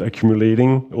and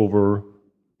accumulating over.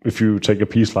 If you take a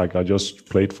piece like I just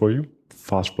played for you,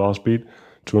 fast blast beat,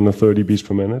 230 beats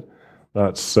per minute.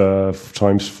 That's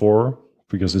times 4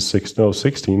 because it's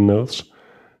 16 notes.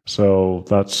 So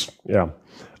that's, yeah.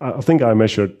 I think I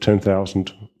measured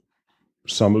 10,000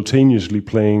 simultaneously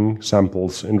playing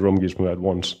samples in DrumGizmo at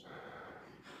once.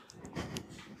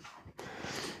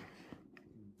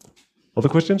 Other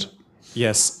questions?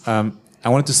 Yes. I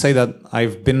wanted to say that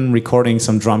I've been recording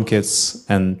some drum kits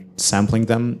and sampling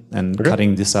them and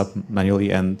cutting this up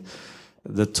manually. And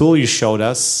the tool you showed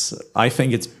us, I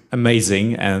think it's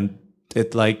amazing, and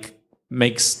it like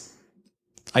makes.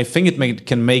 I think it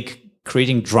can make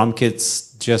creating drum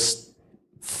kits just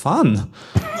fun.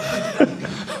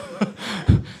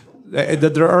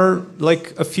 That there are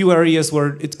like a few areas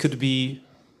where it could be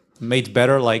made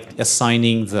better, like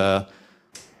assigning the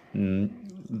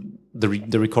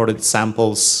recorded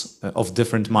samples of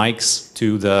different mics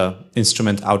to the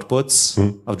instrument outputs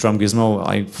of DrumGizmo.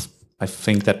 I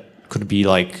think that could be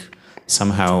like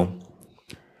somehow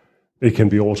it can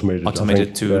be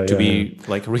automated to be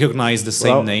like recognize the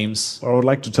same names. I would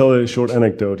like to tell a short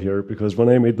anecdote here, because when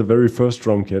I made the very first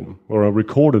drum kit, or I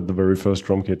recorded the very first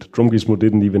drum kit, DrumGizmo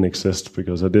didn't even exist,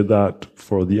 because I did that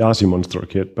for the Asi Monster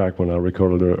kit back when I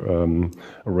recorded a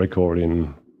record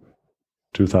in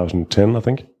 2010, I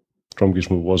think.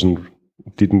 DrumGizmo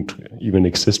didn't even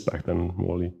exist back then,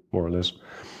 more or less.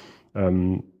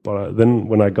 But then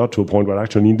when I got to a point where I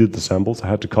actually needed the samples, I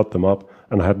had to cut them up,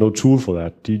 and I had no tool for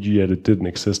that. DG Edit didn't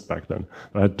exist back then.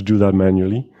 I had to do that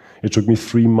manually. It took me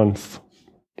 3 months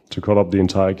to cut up the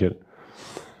entire kit.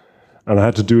 And I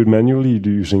had to do it manually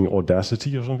using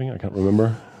Audacity or something, I can't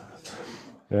remember.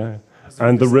 Yeah.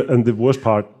 And the worst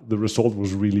part, the result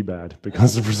was really bad,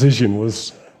 because the precision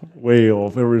was way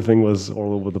off. Everything was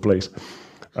all over the place.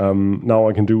 Now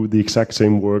I can do the exact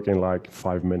same work in like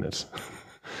 5 minutes.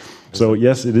 So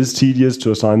yes, it is tedious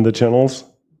to assign the channels,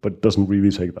 but it doesn't really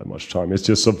take that much time. It's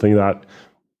just something that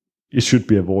it should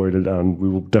be avoided, and we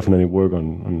will definitely work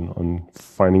on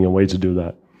finding a way to do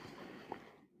that.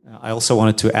 I also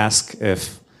wanted to ask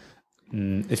if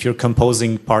you're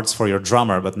composing parts for your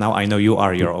drummer, but now I know you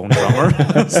are your own drummer.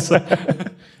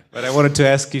 But I wanted to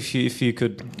ask if you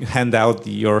could hand out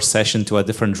your session to a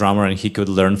different drummer and he could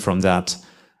learn from that,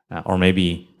 or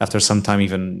maybe after some time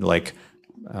even like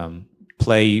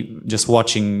play just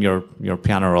watching your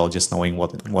piano roll, just knowing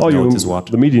what note is what.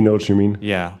 The MIDI notes, you mean?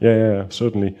 Yeah. Yeah,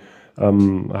 certainly.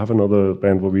 I have another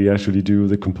band where we actually do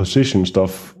the composition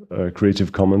stuff,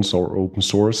 Creative Commons or open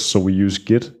source. So we use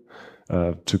Git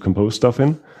to compose stuff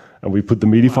in, and we put the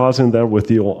MIDI files in there with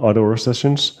the other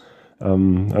sessions,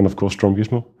 and of course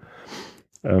DrumGizmo.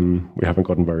 We haven't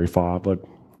gotten very far, but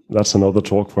that's another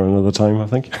talk for another time, I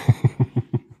think.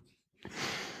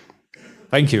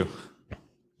 Thank you.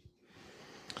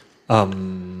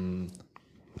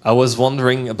 I was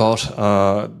wondering about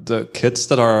the kits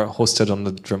that are hosted on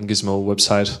the DrumGizmo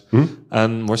website,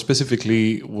 and more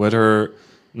specifically whether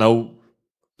now,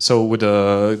 so with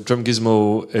the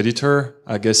DrumGizmo editor,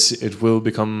 I guess it will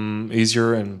become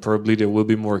easier and probably there will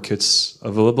be more kits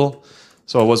available.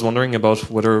 So I was wondering about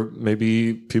whether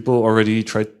maybe people already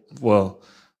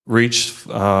reach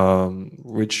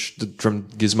the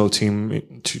DrumGizmo team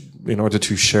in order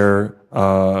to share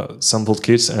sampled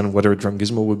kits, and whether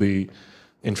DrumGizmo would be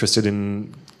interested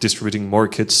in distributing more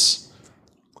kits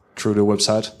through the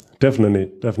website.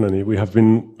 Definitely. We have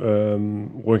been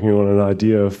working on an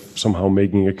idea of somehow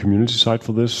making a community site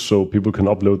for this, so people can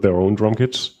upload their own drum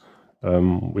kits.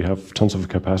 We have tons of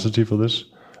capacity for this,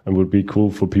 and it would be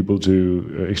cool for people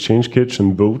to exchange kits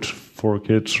and vote for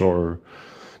kits or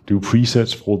do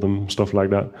presets for them, stuff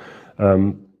like that.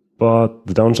 But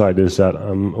the downside is that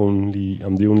I'm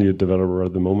the only developer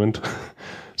at the moment.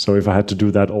 So if I had to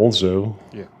do that also,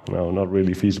 no, not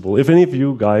really feasible. If any of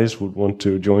you guys would want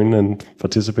to join and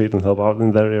participate and help out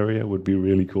in that area, it would be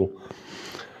really cool.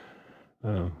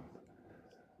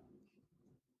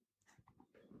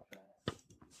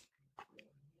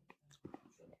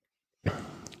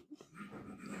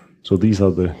 So these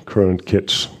are the current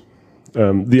kits.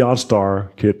 The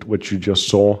ArtStar kit, which you just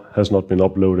saw, has not been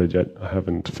uploaded yet. I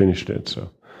haven't finished it, so.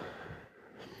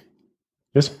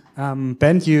 Yes?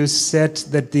 Ben, you said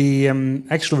that the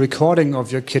actual recording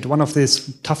of your kit, one of the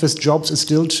toughest jobs is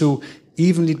still to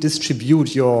evenly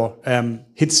distribute your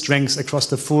hit strengths across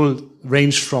the full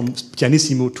range from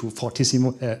pianissimo to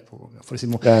fortissimo.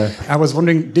 I was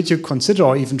wondering, did you consider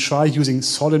or even try using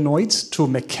solenoids to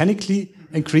mechanically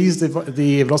increase the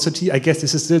velocity? I guess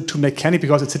this is still too mechanic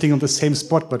because it's sitting on the same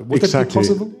spot, but would that be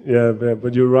possible? Yeah,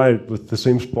 but you're right. With the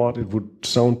same spot, it would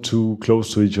sound too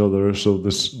close to each other. So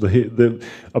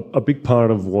a big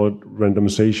part of what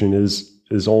randomization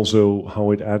is also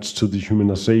how it adds to the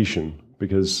humanization.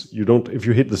 Because if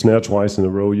you hit the snare twice in a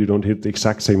row, you don't hit the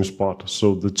exact same spot.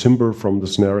 So the timbre from the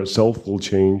snare itself will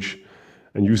change,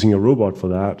 And using a robot for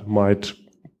that might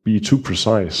be too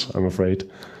precise, I'm afraid.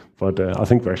 But I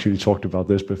think we actually talked about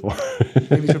this before.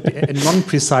 Maybe it should be a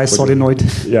non-precise solenoid.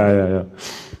 Yeah.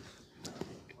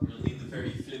 You'll need the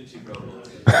very flimsy robot.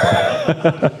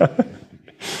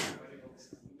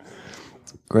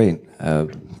 Great.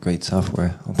 Great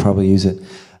software. I'll probably use it.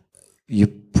 You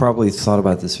probably thought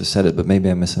about this or said it, but maybe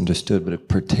I misunderstood, but it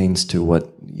pertains to what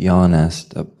Jan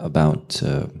asked about,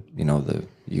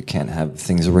 you can't have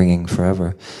things ringing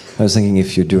forever. I was thinking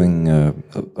if you're doing a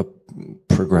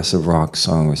progressive rock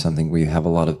song or something where you have a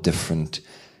lot of different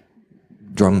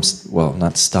drums, well,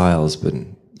 not styles, but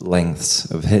lengths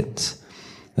of hits.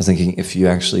 I was thinking if you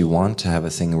actually want to have a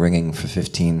thing ringing for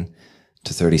 15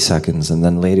 to 30 seconds, and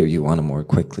then later you want a more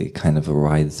quickly kind of a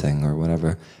ride thing or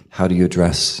whatever, how do you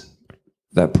address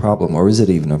that problem, or is it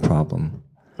even a problem?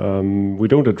 We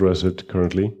don't address it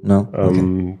currently. No?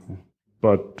 Okay.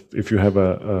 But if you have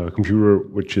a computer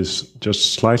which is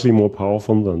just slightly more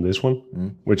powerful than this one,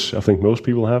 which I think most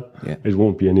people have, it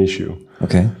won't be an issue.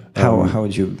 Okay. How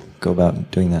would you go about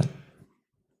doing that?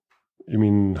 You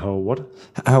mean how what?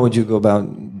 How would you go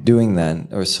about doing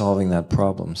that or solving that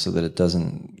problem so that it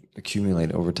doesn't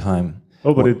accumulate over time?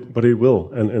 Oh, but it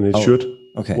will, and it should.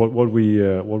 Okay. What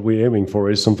we're aiming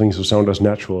for is something to sound as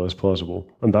natural as possible,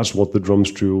 and that's what the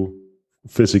drums do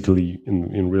physically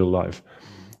in real life.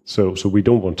 So we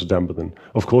don't want to dampen them.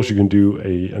 Of course, you can do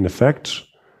an effect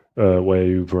where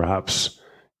you perhaps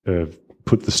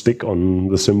put the stick on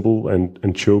the cymbal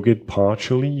and choke it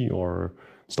partially or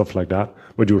stuff like that.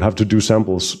 But you would have to do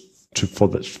samples for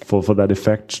that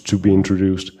effect to be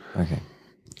introduced. Okay.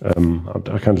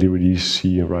 I can't really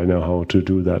see right now how to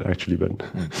do that actually, but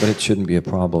it shouldn't be a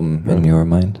problem in your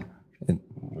mind. It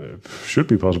should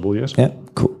be possible, yes. Yeah.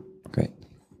 Cool. Great.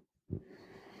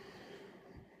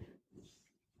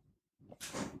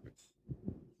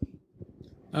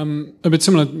 A bit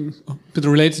similar, a bit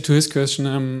related to his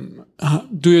question.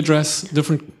 Do you address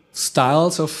different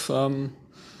styles of,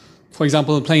 for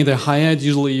example, playing the hi-hat?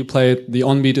 Usually you play it, the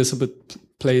on-beat is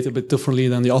played a bit differently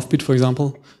than the offbeat, for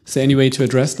example. Is there any way to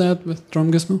address that with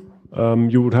DrumGizmo?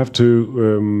 You would have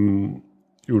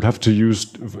to use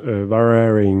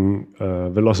varying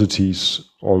velocities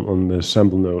on the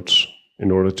sample notes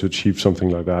in order to achieve something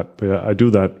like that. But I do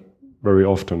that very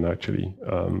often, actually,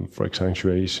 for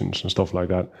accentuations and stuff like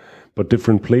that. But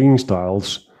different playing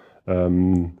styles,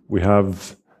 we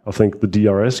have, I think, the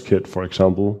DRS kit, for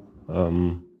example,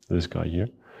 this guy here,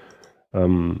 a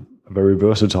very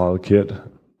versatile kit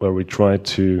where we try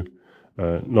to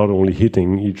not only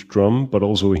hitting each drum, but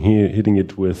also hitting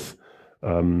it with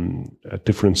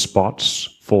different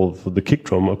spots for the kick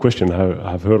drum. A question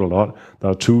I've heard a lot, there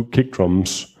are 2 kick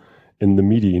drums in the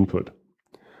MIDI input.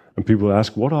 And people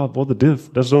ask, what the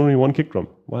diff? There's only 1 kick drum.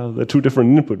 Well, there are 2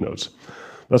 different input notes.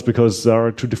 That's because there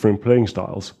are 2 different playing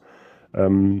styles.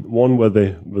 One where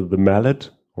the mallet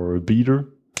or a beater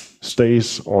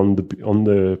stays on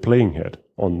the playing head,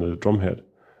 on the drum head,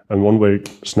 and one where it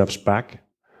snaps back.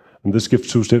 And this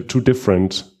gives two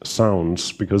different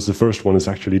sounds because the first one is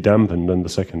actually dampened and the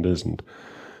second isn't.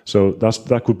 So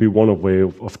that could be one way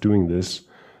of doing this.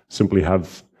 Simply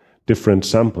have different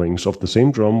samplings of the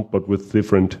same drum, but with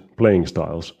different playing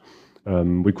styles.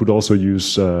 We could also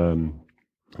use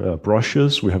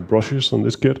brushes. We have brushes on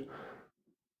this kit.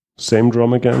 Same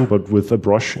drum again, but with a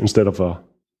brush instead of a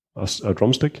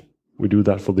drumstick. We do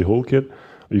that for the whole kit.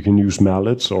 You can use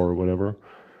mallets or whatever.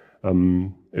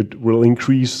 It will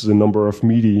increase the number of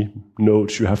MIDI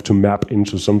notes you have to map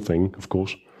into something, of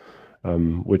course,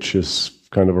 which is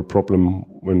kind of a problem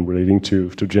when relating to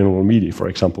general MIDI, for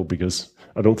example, because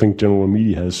I don't think general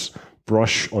MIDI has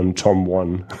brush on tom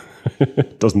 1.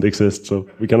 It doesn't exist, so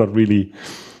we cannot really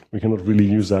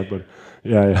use that. But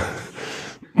yeah.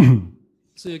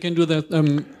 So you can do that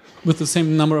with the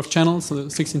same number of channels, so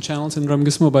 16 channels in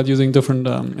DrumGizmo, but using different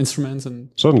instruments and.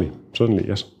 Certainly,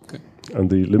 yes. Okay. And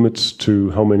the limits to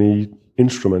how many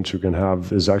instruments you can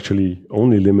have is actually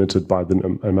only limited by the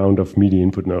amount of MIDI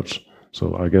input notes.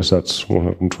 So I guess that's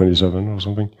 127 or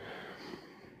something.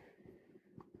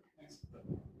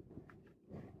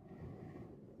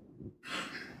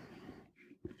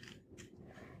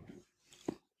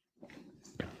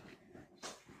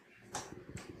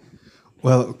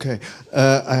 Well, okay.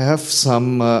 I have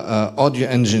some audio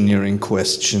engineering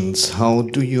questions. How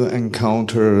do you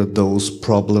encounter those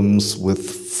problems with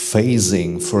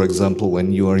phasing? For example,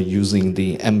 when you are using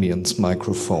the ambience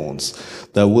microphones,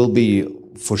 there will be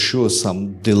for sure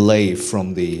some delay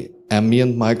from the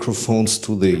ambient microphones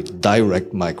to the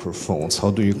direct microphones. How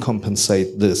do you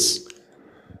compensate this?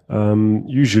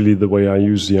 Usually the way I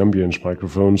use the ambience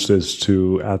microphones is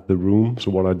to add the room. So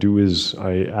what I do is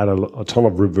I add a ton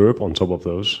of reverb on top of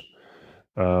those,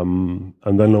 and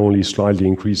then only slightly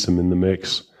increase them in the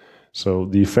mix. So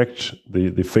the effect,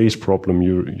 the phase problem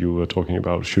you were talking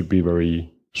about should be very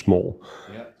small.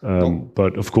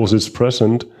 But of course it's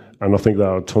present, and I think there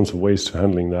are tons of ways to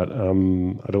handling that.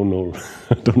 I don't know,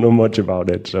 don't know much about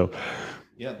it. So.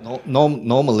 Yeah,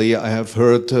 normally I have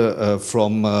heard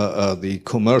from the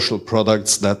commercial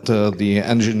products that the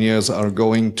engineers are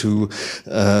going to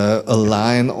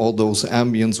align all those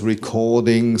ambience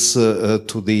recordings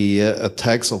to the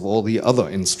attacks of all the other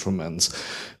instruments.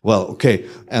 Well, okay.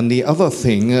 And the other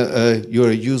thing,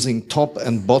 you're using top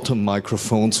and bottom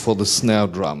microphones for the snare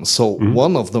drum. So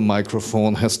one of the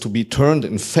microphone has to be turned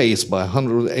in phase by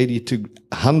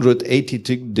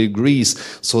 180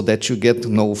 degrees so that you get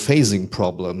no phasing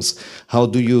problems. How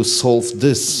do you solve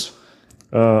this?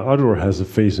 Ardor has a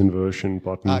phase inversion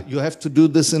button. You have to do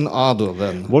this in Ardor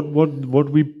then.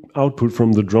 What we output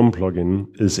from the drum plugin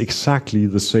is exactly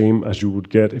the same as you would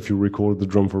get if you record the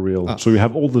drum for real. So you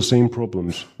have all the same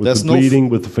problems with the bleeding,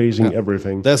 with the phasing,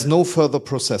 everything. There's no further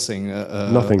processing.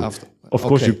 Nothing. After. Of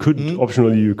course, you could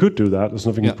optionally you could do that. There's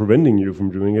nothing preventing you from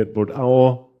doing it. But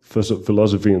our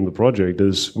philosophy in the project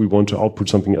is we want to output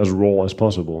something as raw as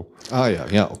possible. Okay.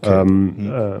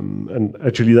 And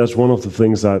actually, that's one of the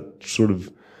things that sort of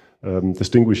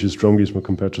distinguishes DrumGizmo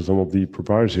compared to some of the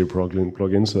proprietary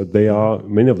plugins. That they are,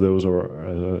 many of those are,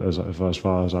 as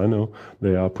far as I know,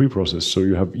 they are pre-processed. So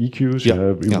you have EQs, you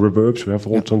have reverbs, you have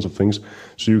all tons of things.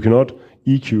 So you cannot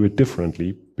EQ it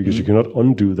differently because you cannot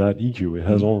undo that EQ. It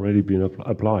has already been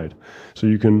applied. So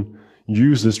you can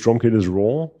use this drum kit as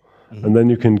raw, and then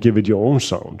you can give it your own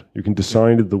sound. You can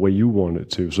design it the way you want it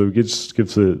to. So it gives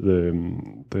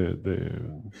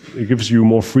it gives you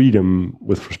more freedom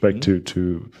with respect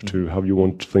to how you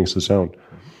want things to sound.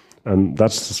 And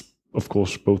that's, of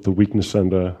course, both a weakness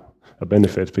and a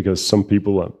benefit, because some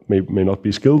people may not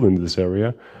be skilled in this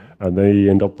area, and they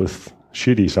end up with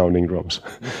shitty sounding drums.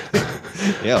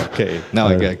 Yeah, okay. Now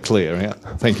I get clear. Yeah,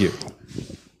 thank you.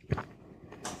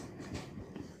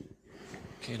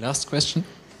 Okay, last question.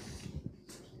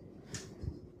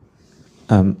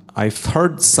 I've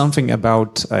heard something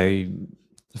about a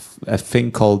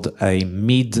thing called a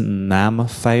mid-nam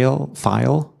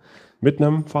file.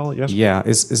 Mid-nam file, yes. Yeah,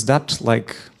 is that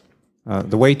like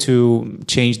the way to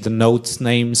change the note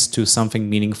names to something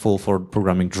meaningful for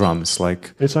programming drums?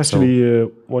 Like it's actually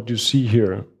what you see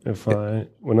here.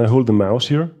 When I hold the mouse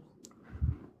here,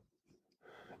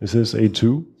 it says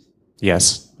A2.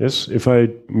 Yes. Yes. If I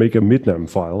make a mid-nam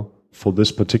file for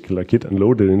this particular kit and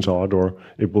load it into Ardor,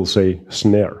 it will say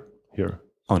snare here.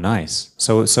 Oh, nice.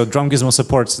 So DrumGizmo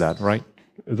supports that, right?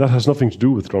 That has nothing to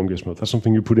do with DrumGizmo. That's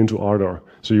something you put into Ardor.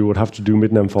 So you would have to do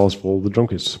mid-nam files for all the drum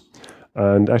kits.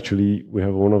 And actually, we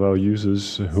have one of our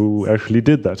users who actually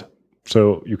did that.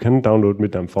 So you can download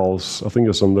mid-nam files. I think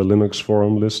it's on the Linux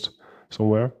forum list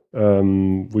somewhere.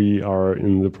 We are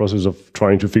in the process of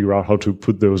trying to figure out how to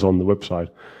put those on the website.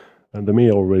 And they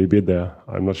may already be there.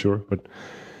 I'm not sure. But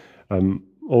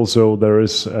also, there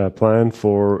is a plan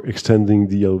for extending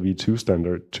the LV2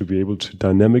 standard to be able to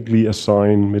dynamically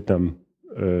assign mid-nam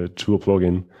to a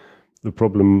plugin. The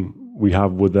problem we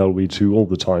have with LV2 all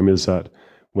the time is that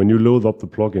when you load up the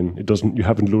plugin, you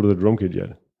haven't loaded the drum kit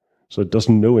yet. So it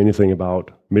doesn't know anything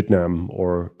about mid-nam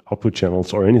or output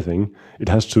channels or anything. It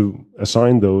has to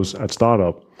assign those at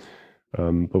startup.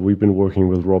 But we've been working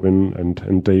with Robin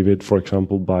and David, for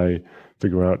example, by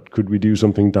figuring out, could we do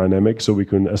something dynamic so we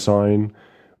can assign,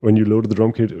 when you load the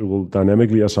drum kit, it will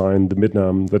dynamically assign the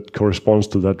mid-nam that corresponds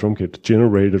to that drum kit,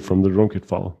 generated from the drum kit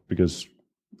file, because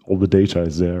all the data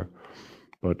is there.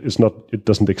 But it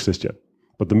doesn't exist yet.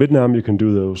 But the mid-nam, you can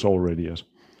do those already, yes.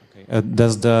 Okay.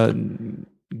 Does the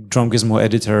DrumGizmo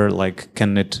editor,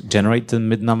 can it generate the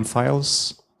mid-nam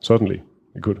files? Certainly,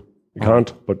 it could. It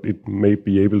can't, but it may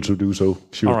be able to do so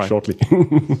shortly.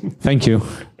 Thank you.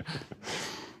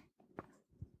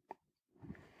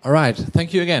 All right.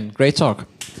 Thank you again. Great talk.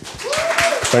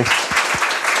 Thanks.